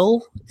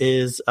Phil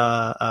is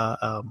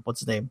what's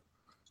his name?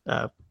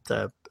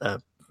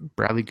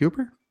 Bradley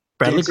Cooper?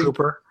 Bradley Dancing.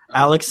 Cooper.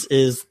 Alex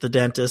is the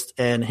dentist,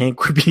 and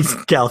Hank would be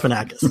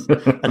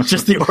Galifianakis. That's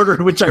just the order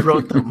in which I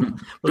wrote them.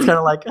 It was kind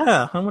of like,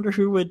 I wonder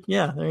who would.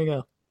 Yeah, there you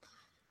go.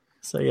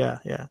 So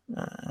that You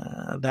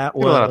was had a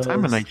lot of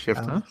time on night shift,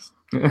 huh?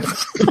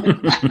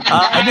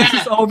 I did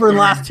this over in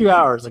the last 2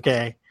 hours.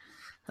 Okay.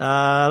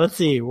 Let's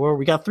see. Where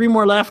we got 3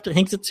 more left.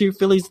 Hink's at 2,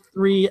 Philly's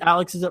 3,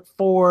 Alex is at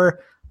 4.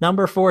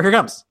 Number 4, here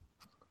comes.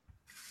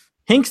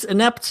 Hink's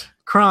inept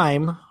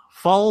crime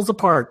falls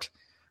apart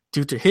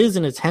due to his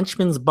and his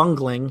henchmen's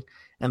bungling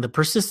and the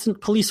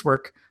persistent police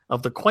work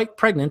of the quite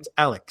pregnant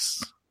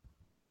Alex.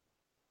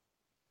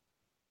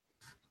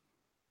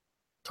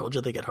 Told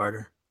you they get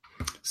harder.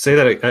 Say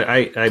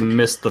that I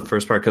missed the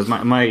first part because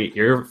my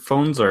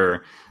earphones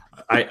are.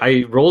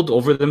 I rolled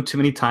over them too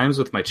many times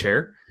with my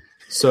chair,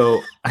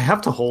 so I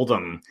have to hold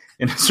them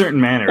in a certain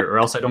manner, or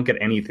else I don't get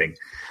anything.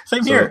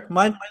 Same So- here.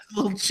 Mine's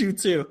a little chew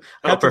too.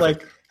 I have to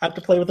perfect. have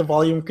to play with the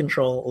volume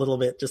control a little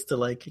bit just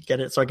to get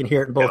it so I can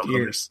hear it in both Yeah,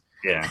 ears.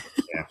 Yeah.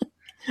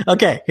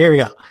 Okay, here we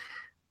go.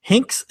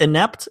 Hink's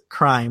inept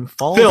crime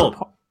falls Phil.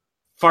 apart.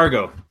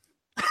 Fargo.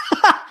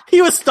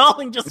 He was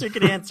stalling just so he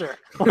could answer.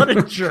 What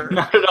a jerk.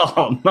 Not at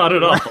all. Not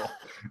at all.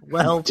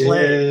 Well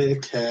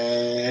played.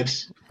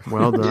 Dickhead.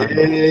 Well done.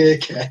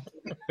 Dickhead.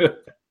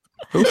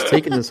 Who's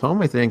taking this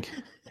home, I think?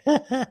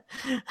 Was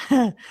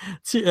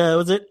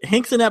it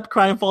Hink's inept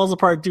crime falls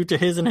apart due to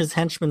his and his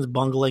henchmen's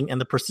bungling and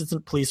the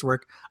persistent police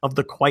work of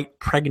the quite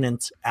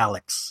pregnant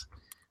Alex?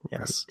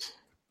 Yes.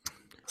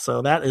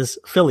 So that is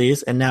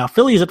Phillies, and now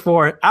Philly's at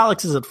 4,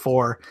 Alex is at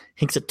 4,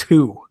 Hink's at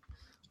 2.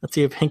 Let's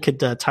see if Hink could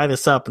tie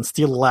this up and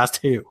steal the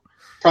last 2.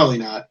 Probably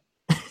not.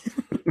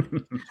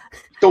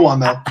 Go on,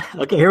 though.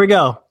 Okay, here we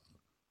go.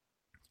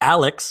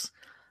 Alex,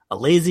 a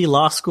lazy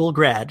law school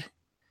grad,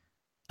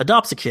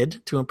 adopts a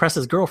kid to impress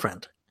his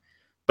girlfriend.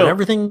 But Phil.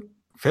 everything...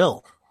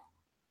 Phil.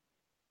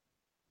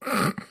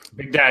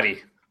 Big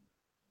Daddy.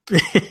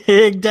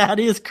 Big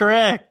Daddy is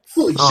correct.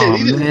 Holy shit, Oh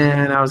he didn't.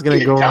 man, I was gonna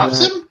He go on adopts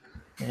that. him?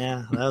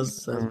 Yeah, that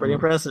was pretty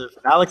impressive.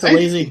 Alex, a Hey,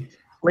 lazy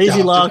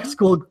adopted law him?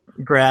 school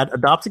grad,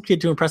 adopts a kid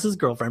to impress his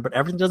girlfriend, but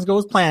everything doesn't go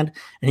as planned,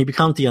 and he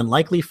becomes the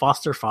unlikely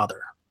foster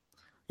father.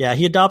 Yeah,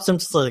 he adopts him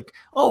just like,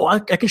 I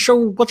can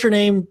show what's her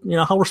name,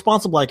 how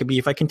responsible I could be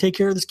if I can take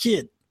care of this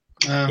kid.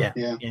 Yeah.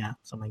 Yeah,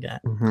 something like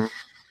that. Mhm.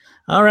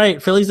 All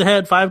right, Phillies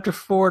ahead,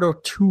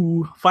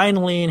 5-4-2.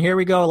 Finally, and here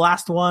we go,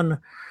 last one.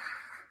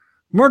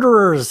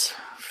 Murderers,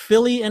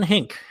 Philly and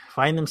Hink,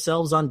 find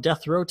themselves on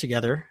death row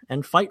together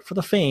and fight for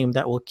the fame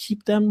that will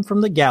keep them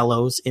from the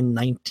gallows in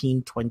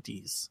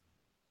 1920s.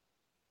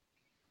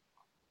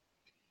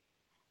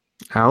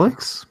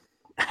 Alex?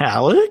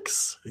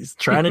 Alex? He's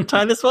trying to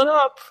tie this one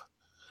up.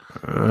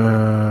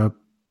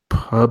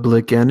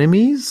 Public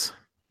Enemies?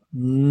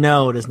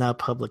 No, it is not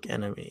Public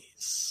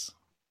Enemies.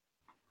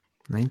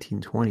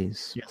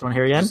 1920s. You guys want to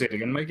hear again? Say it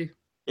again, Mikey.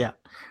 Yeah.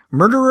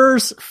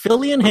 Murderers,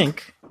 Philly and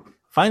Hink,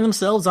 find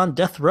themselves on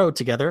death row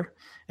together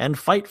and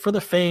fight for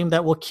the fame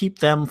that will keep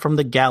them from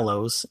the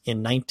gallows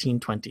in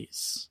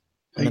 1920s.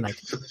 In the Fight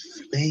for the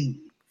fame.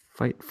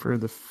 Fight for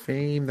the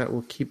fame that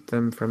will keep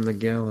them from the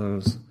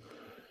gallows.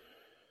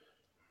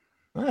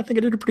 I think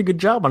I did a pretty good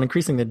job on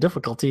increasing the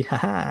difficulty.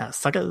 Haha,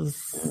 suckers.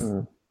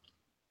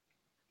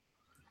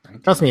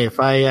 Trust me, if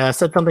I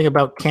said something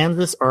about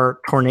Kansas or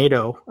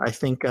tornado, I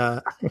think,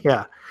 I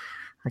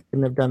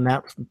couldn't have done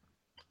that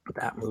with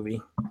that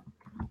movie.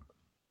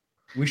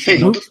 We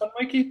should know this one,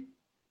 Mikey.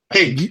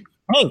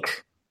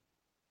 Hank.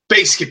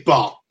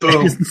 Basketball.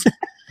 Boom.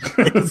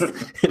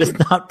 It is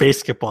not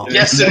basketball.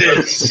 Yes, it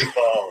is.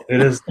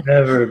 It is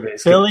never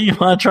baseball. Philly, you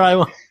want to try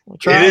one? We'll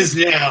try. It is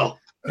now.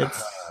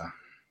 It's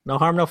no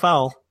harm, no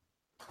foul.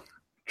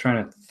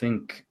 Trying to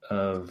think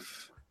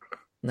of.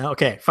 No,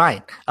 okay,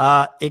 fine.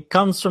 It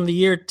comes from the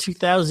year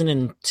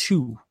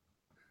 2002.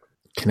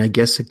 Can I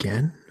guess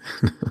again?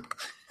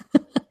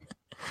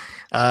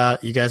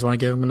 You guys want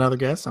to give him another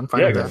guess? I'm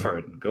fine Yeah, with go that. for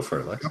it. Go for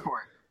it, Lex.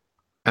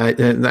 I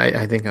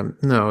think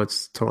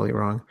it's totally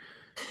wrong.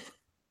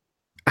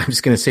 I'm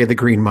just going to say The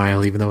Green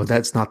Mile, even though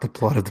that's not the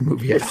plot of the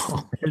movie at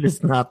all. It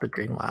is not the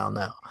Green Mile,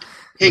 no.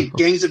 Hey,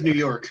 Gangs of New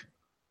York.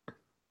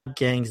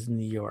 Gangs in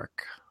New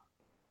York.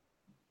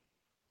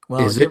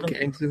 Well, Is it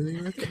Gangs of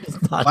New York?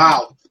 It's not.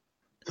 Wow.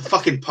 The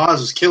fucking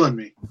pause is killing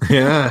me.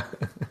 Yeah.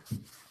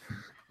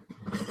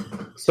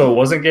 So it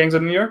wasn't Gangs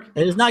of New York?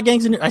 It is not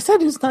Gangs in New York. I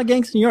said it's not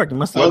Gangs in New York. It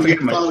must have,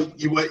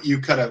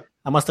 You cut out.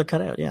 I must have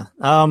cut out, yeah.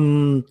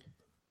 I'm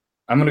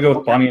going to go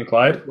with Bonnie and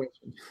Clyde.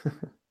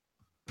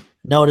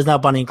 No, it is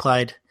not Bonnie and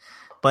Clyde.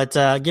 But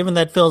given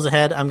that Phil's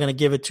ahead, I'm going to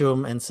give it to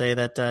him and say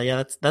that,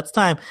 that's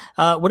time.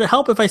 Would it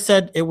help if I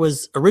said it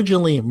was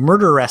originally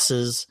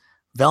Murderesses,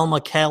 Velma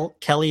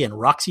Kelly and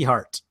Roxy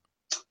Hart?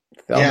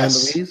 Thelma and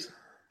Yes. Louise?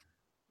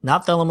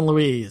 Not Thelma and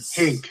Louise.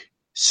 Hank.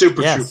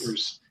 Super Yes.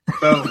 Troopers.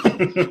 Boom.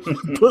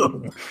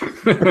 Boom.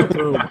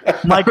 Boom.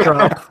 Mic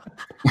drop.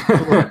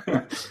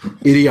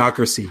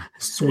 Idiocracy.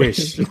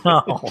 Swish.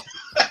 No.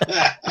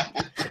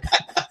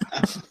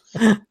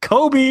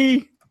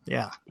 Kobe.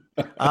 Yeah.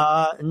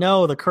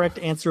 No, the correct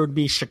answer would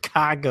be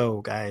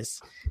Chicago,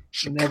 guys.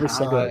 Chicago. Never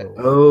saw it.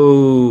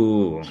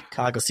 Oh.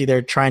 Chicago. See,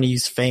 they're trying to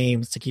use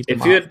fames to keep them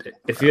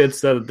If you had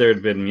said that there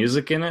had been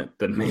music in it,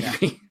 then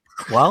maybe.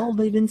 Well,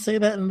 they didn't say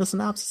that in the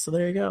synopsis, so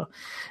there you go.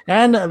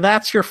 And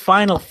that's your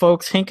final,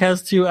 folks. Hank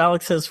has 2,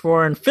 Alex has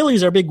 4, and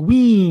Philly's our big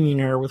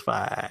wiener with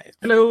 5.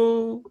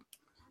 Hello.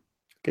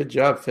 Good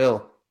job,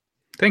 Phil.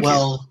 Thank you.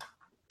 Well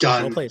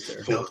done. Well played,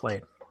 sir. Phil. Well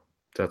played.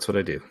 That's what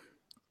I do.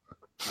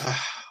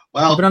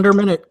 Well, Keep it under a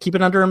minute. Keep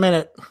it under a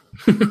minute.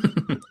 She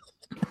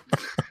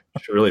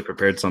really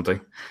prepared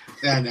something.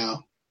 yeah,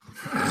 no.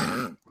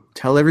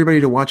 Tell everybody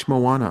to watch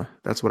Moana.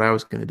 That's what I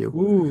was going to do.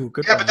 Ooh,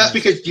 good. Yeah, but that's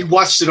because you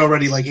watched it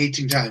already like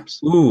 18 times.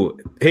 Ooh.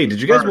 Hey, did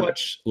you guys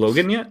watch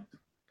Logan yet?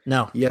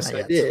 No. Yes, not I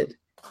yet. did.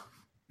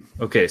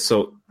 Okay,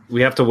 so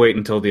we have to wait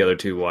until the other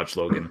 2 watch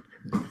Logan.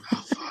 Oh,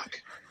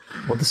 fuck.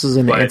 Well, this is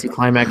an But-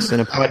 anticlimax in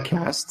a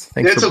podcast.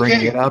 Thanks It's for bringing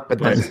okay. it up. But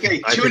But- then,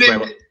 Okay, I tune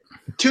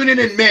think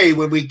in May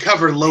when we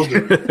cover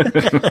Logan.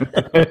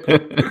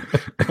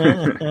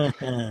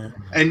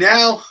 And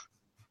now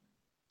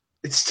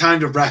it's time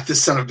to wrap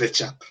this son of a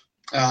bitch up.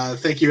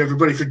 Thank you,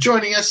 everybody, for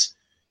joining us.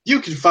 You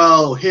can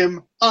follow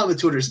him on the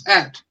Twitters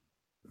at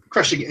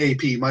Crushing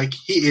AP Mike.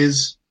 He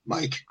is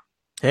Mike.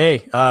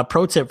 Hey,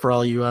 pro tip for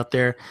all you out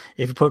there.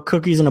 If you put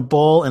cookies in a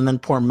bowl and then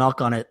pour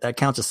milk on it, that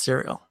counts as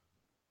cereal.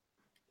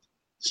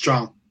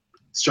 Strong.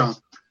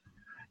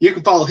 You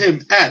can follow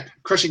him at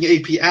Crushing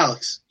AP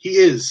Alex. He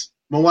is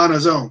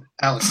Moana's own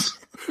Alex.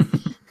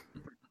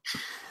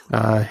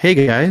 hey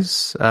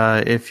guys,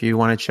 if you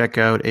want to check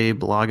out a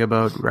blog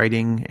about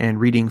writing and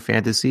reading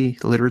fantasy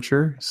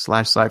literature /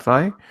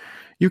 sci-fi,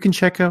 you can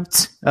check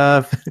out.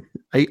 I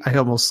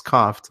almost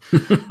coughed.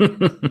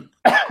 The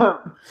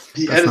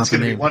edit's not the going to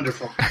be name.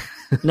 wonderful.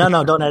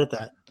 No, don't edit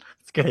that.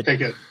 It's good. Okay,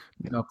 good.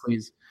 No,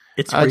 please.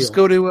 It's real. Just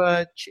go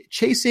to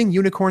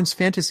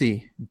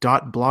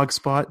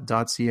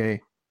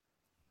chasingunicornsfantasy.blogspot.ca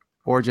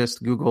or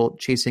just Google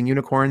Chasing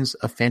Unicorns,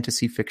 a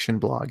fantasy fiction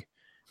blog.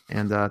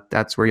 And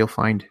that's where you'll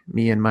find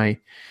me and my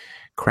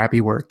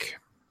crappy work.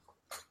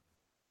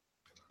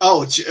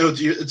 Oh, it's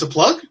a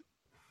plug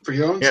for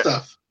your own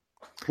stuff.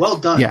 Well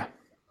done. Yeah.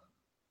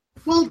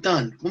 Well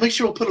done. We'll make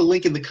sure we'll put a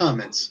link in the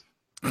comments.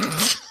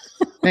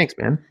 Thanks,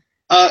 man.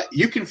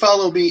 You can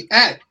follow me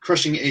at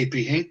Crushing AP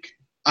Hank.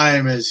 I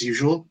am, as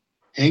usual,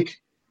 Hank.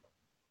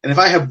 And if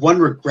I have one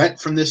regret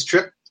from this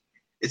trip,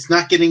 it's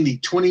not getting the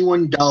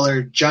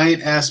 $21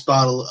 giant-ass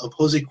bottle of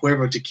Jose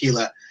Cuervo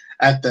tequila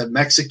at the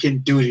Mexican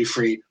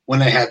duty-free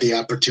when I had the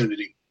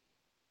opportunity.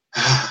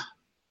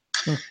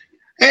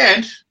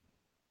 And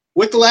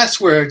with the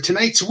last word,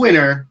 tonight's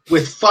winner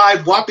with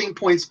 5 whopping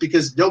points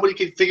because nobody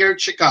could figure out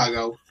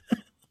Chicago.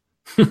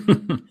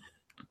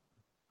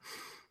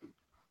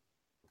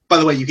 By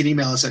the way, you can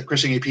email us at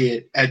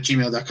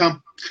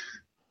crushingap@gmail.com.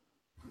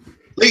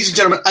 Ladies and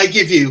gentlemen, I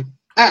give you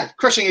at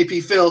Crushing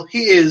AP Phil.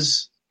 He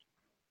is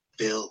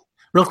Phil.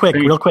 Real quick.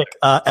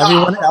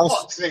 Everyone Oh,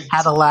 else fuck's sakes.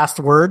 had a last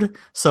word,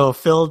 so if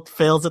Phil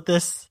fails at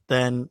this,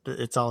 then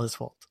it's all his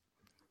fault.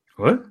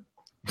 What?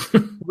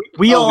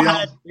 We Oh, all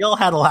we all-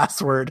 had a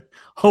last word.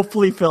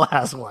 Hopefully, Phil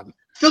has one.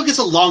 Phil gets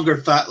a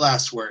longer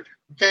last word.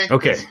 Okay.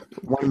 Okay.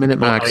 1 minute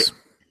max.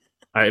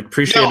 I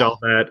appreciate No. all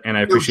that, and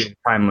I appreciate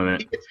the time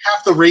limit. It's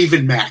half the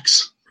Raven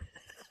max.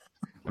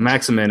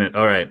 Max a minute.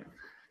 All right.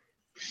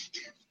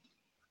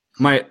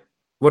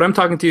 What I'm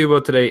talking to you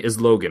about today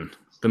is Logan,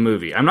 the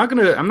movie. I'm not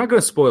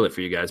gonna spoil it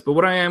for you guys, but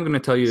what I am gonna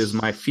tell you is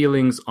my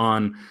feelings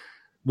on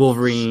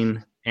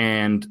Wolverine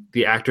and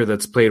the actor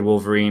that's played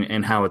Wolverine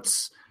and how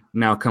it's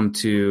now come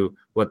to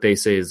what they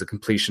say is the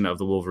completion of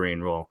the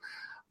Wolverine role.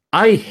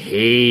 I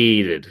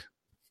hated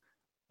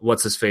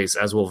what's his face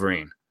as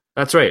Wolverine.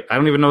 That's right. I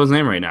don't even know his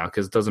name right now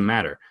because it doesn't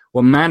matter.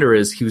 What matter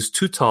is he was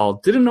too tall,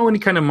 didn't know any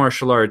kind of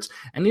martial arts,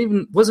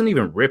 and wasn't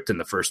even ripped in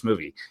the first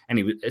movie. And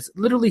it's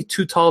literally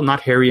too tall,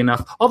 not hairy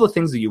enough. All the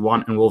things that you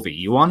want in Wolverine.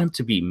 You want him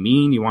to be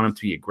mean. You want him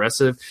to be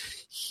aggressive.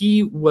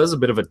 He was a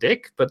bit of a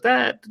dick, but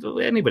that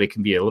anybody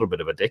can be a little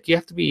bit of a dick. You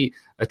have to be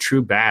a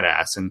true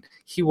badass, and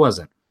he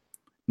wasn't.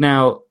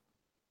 Now,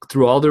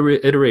 through all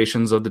the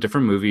iterations of the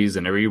different movies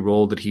and every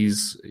role that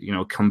he's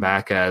come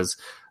back as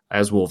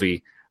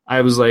Wolvie,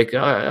 I was like,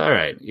 all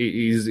right,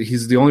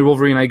 he's the only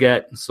Wolverine I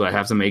get, so I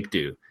have to make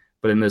do.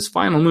 But in this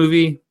final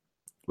movie,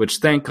 which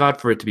thank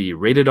God for it to be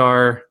rated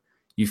R,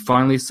 you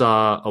finally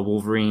saw a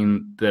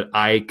Wolverine that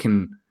I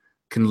can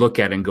look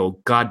at and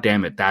go, God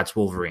damn it, that's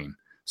Wolverine.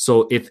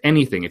 So if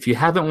anything, if you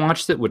haven't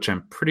watched it, which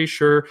I'm pretty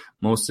sure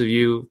most of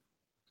you,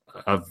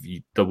 of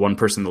the one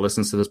person that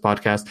listens to this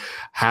podcast,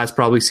 has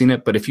probably seen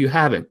it, but if you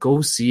haven't, go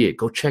see it.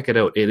 Go check it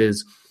out. It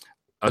is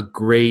a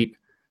great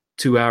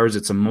 2 hours.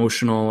 It's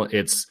emotional.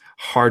 It's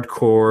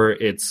hardcore.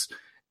 It's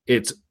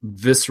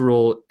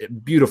visceral.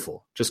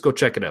 Beautiful. Just go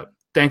check it out.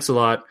 Thanks a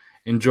lot.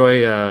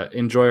 Enjoy our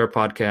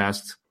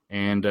podcast,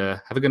 and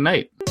have a good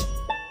night.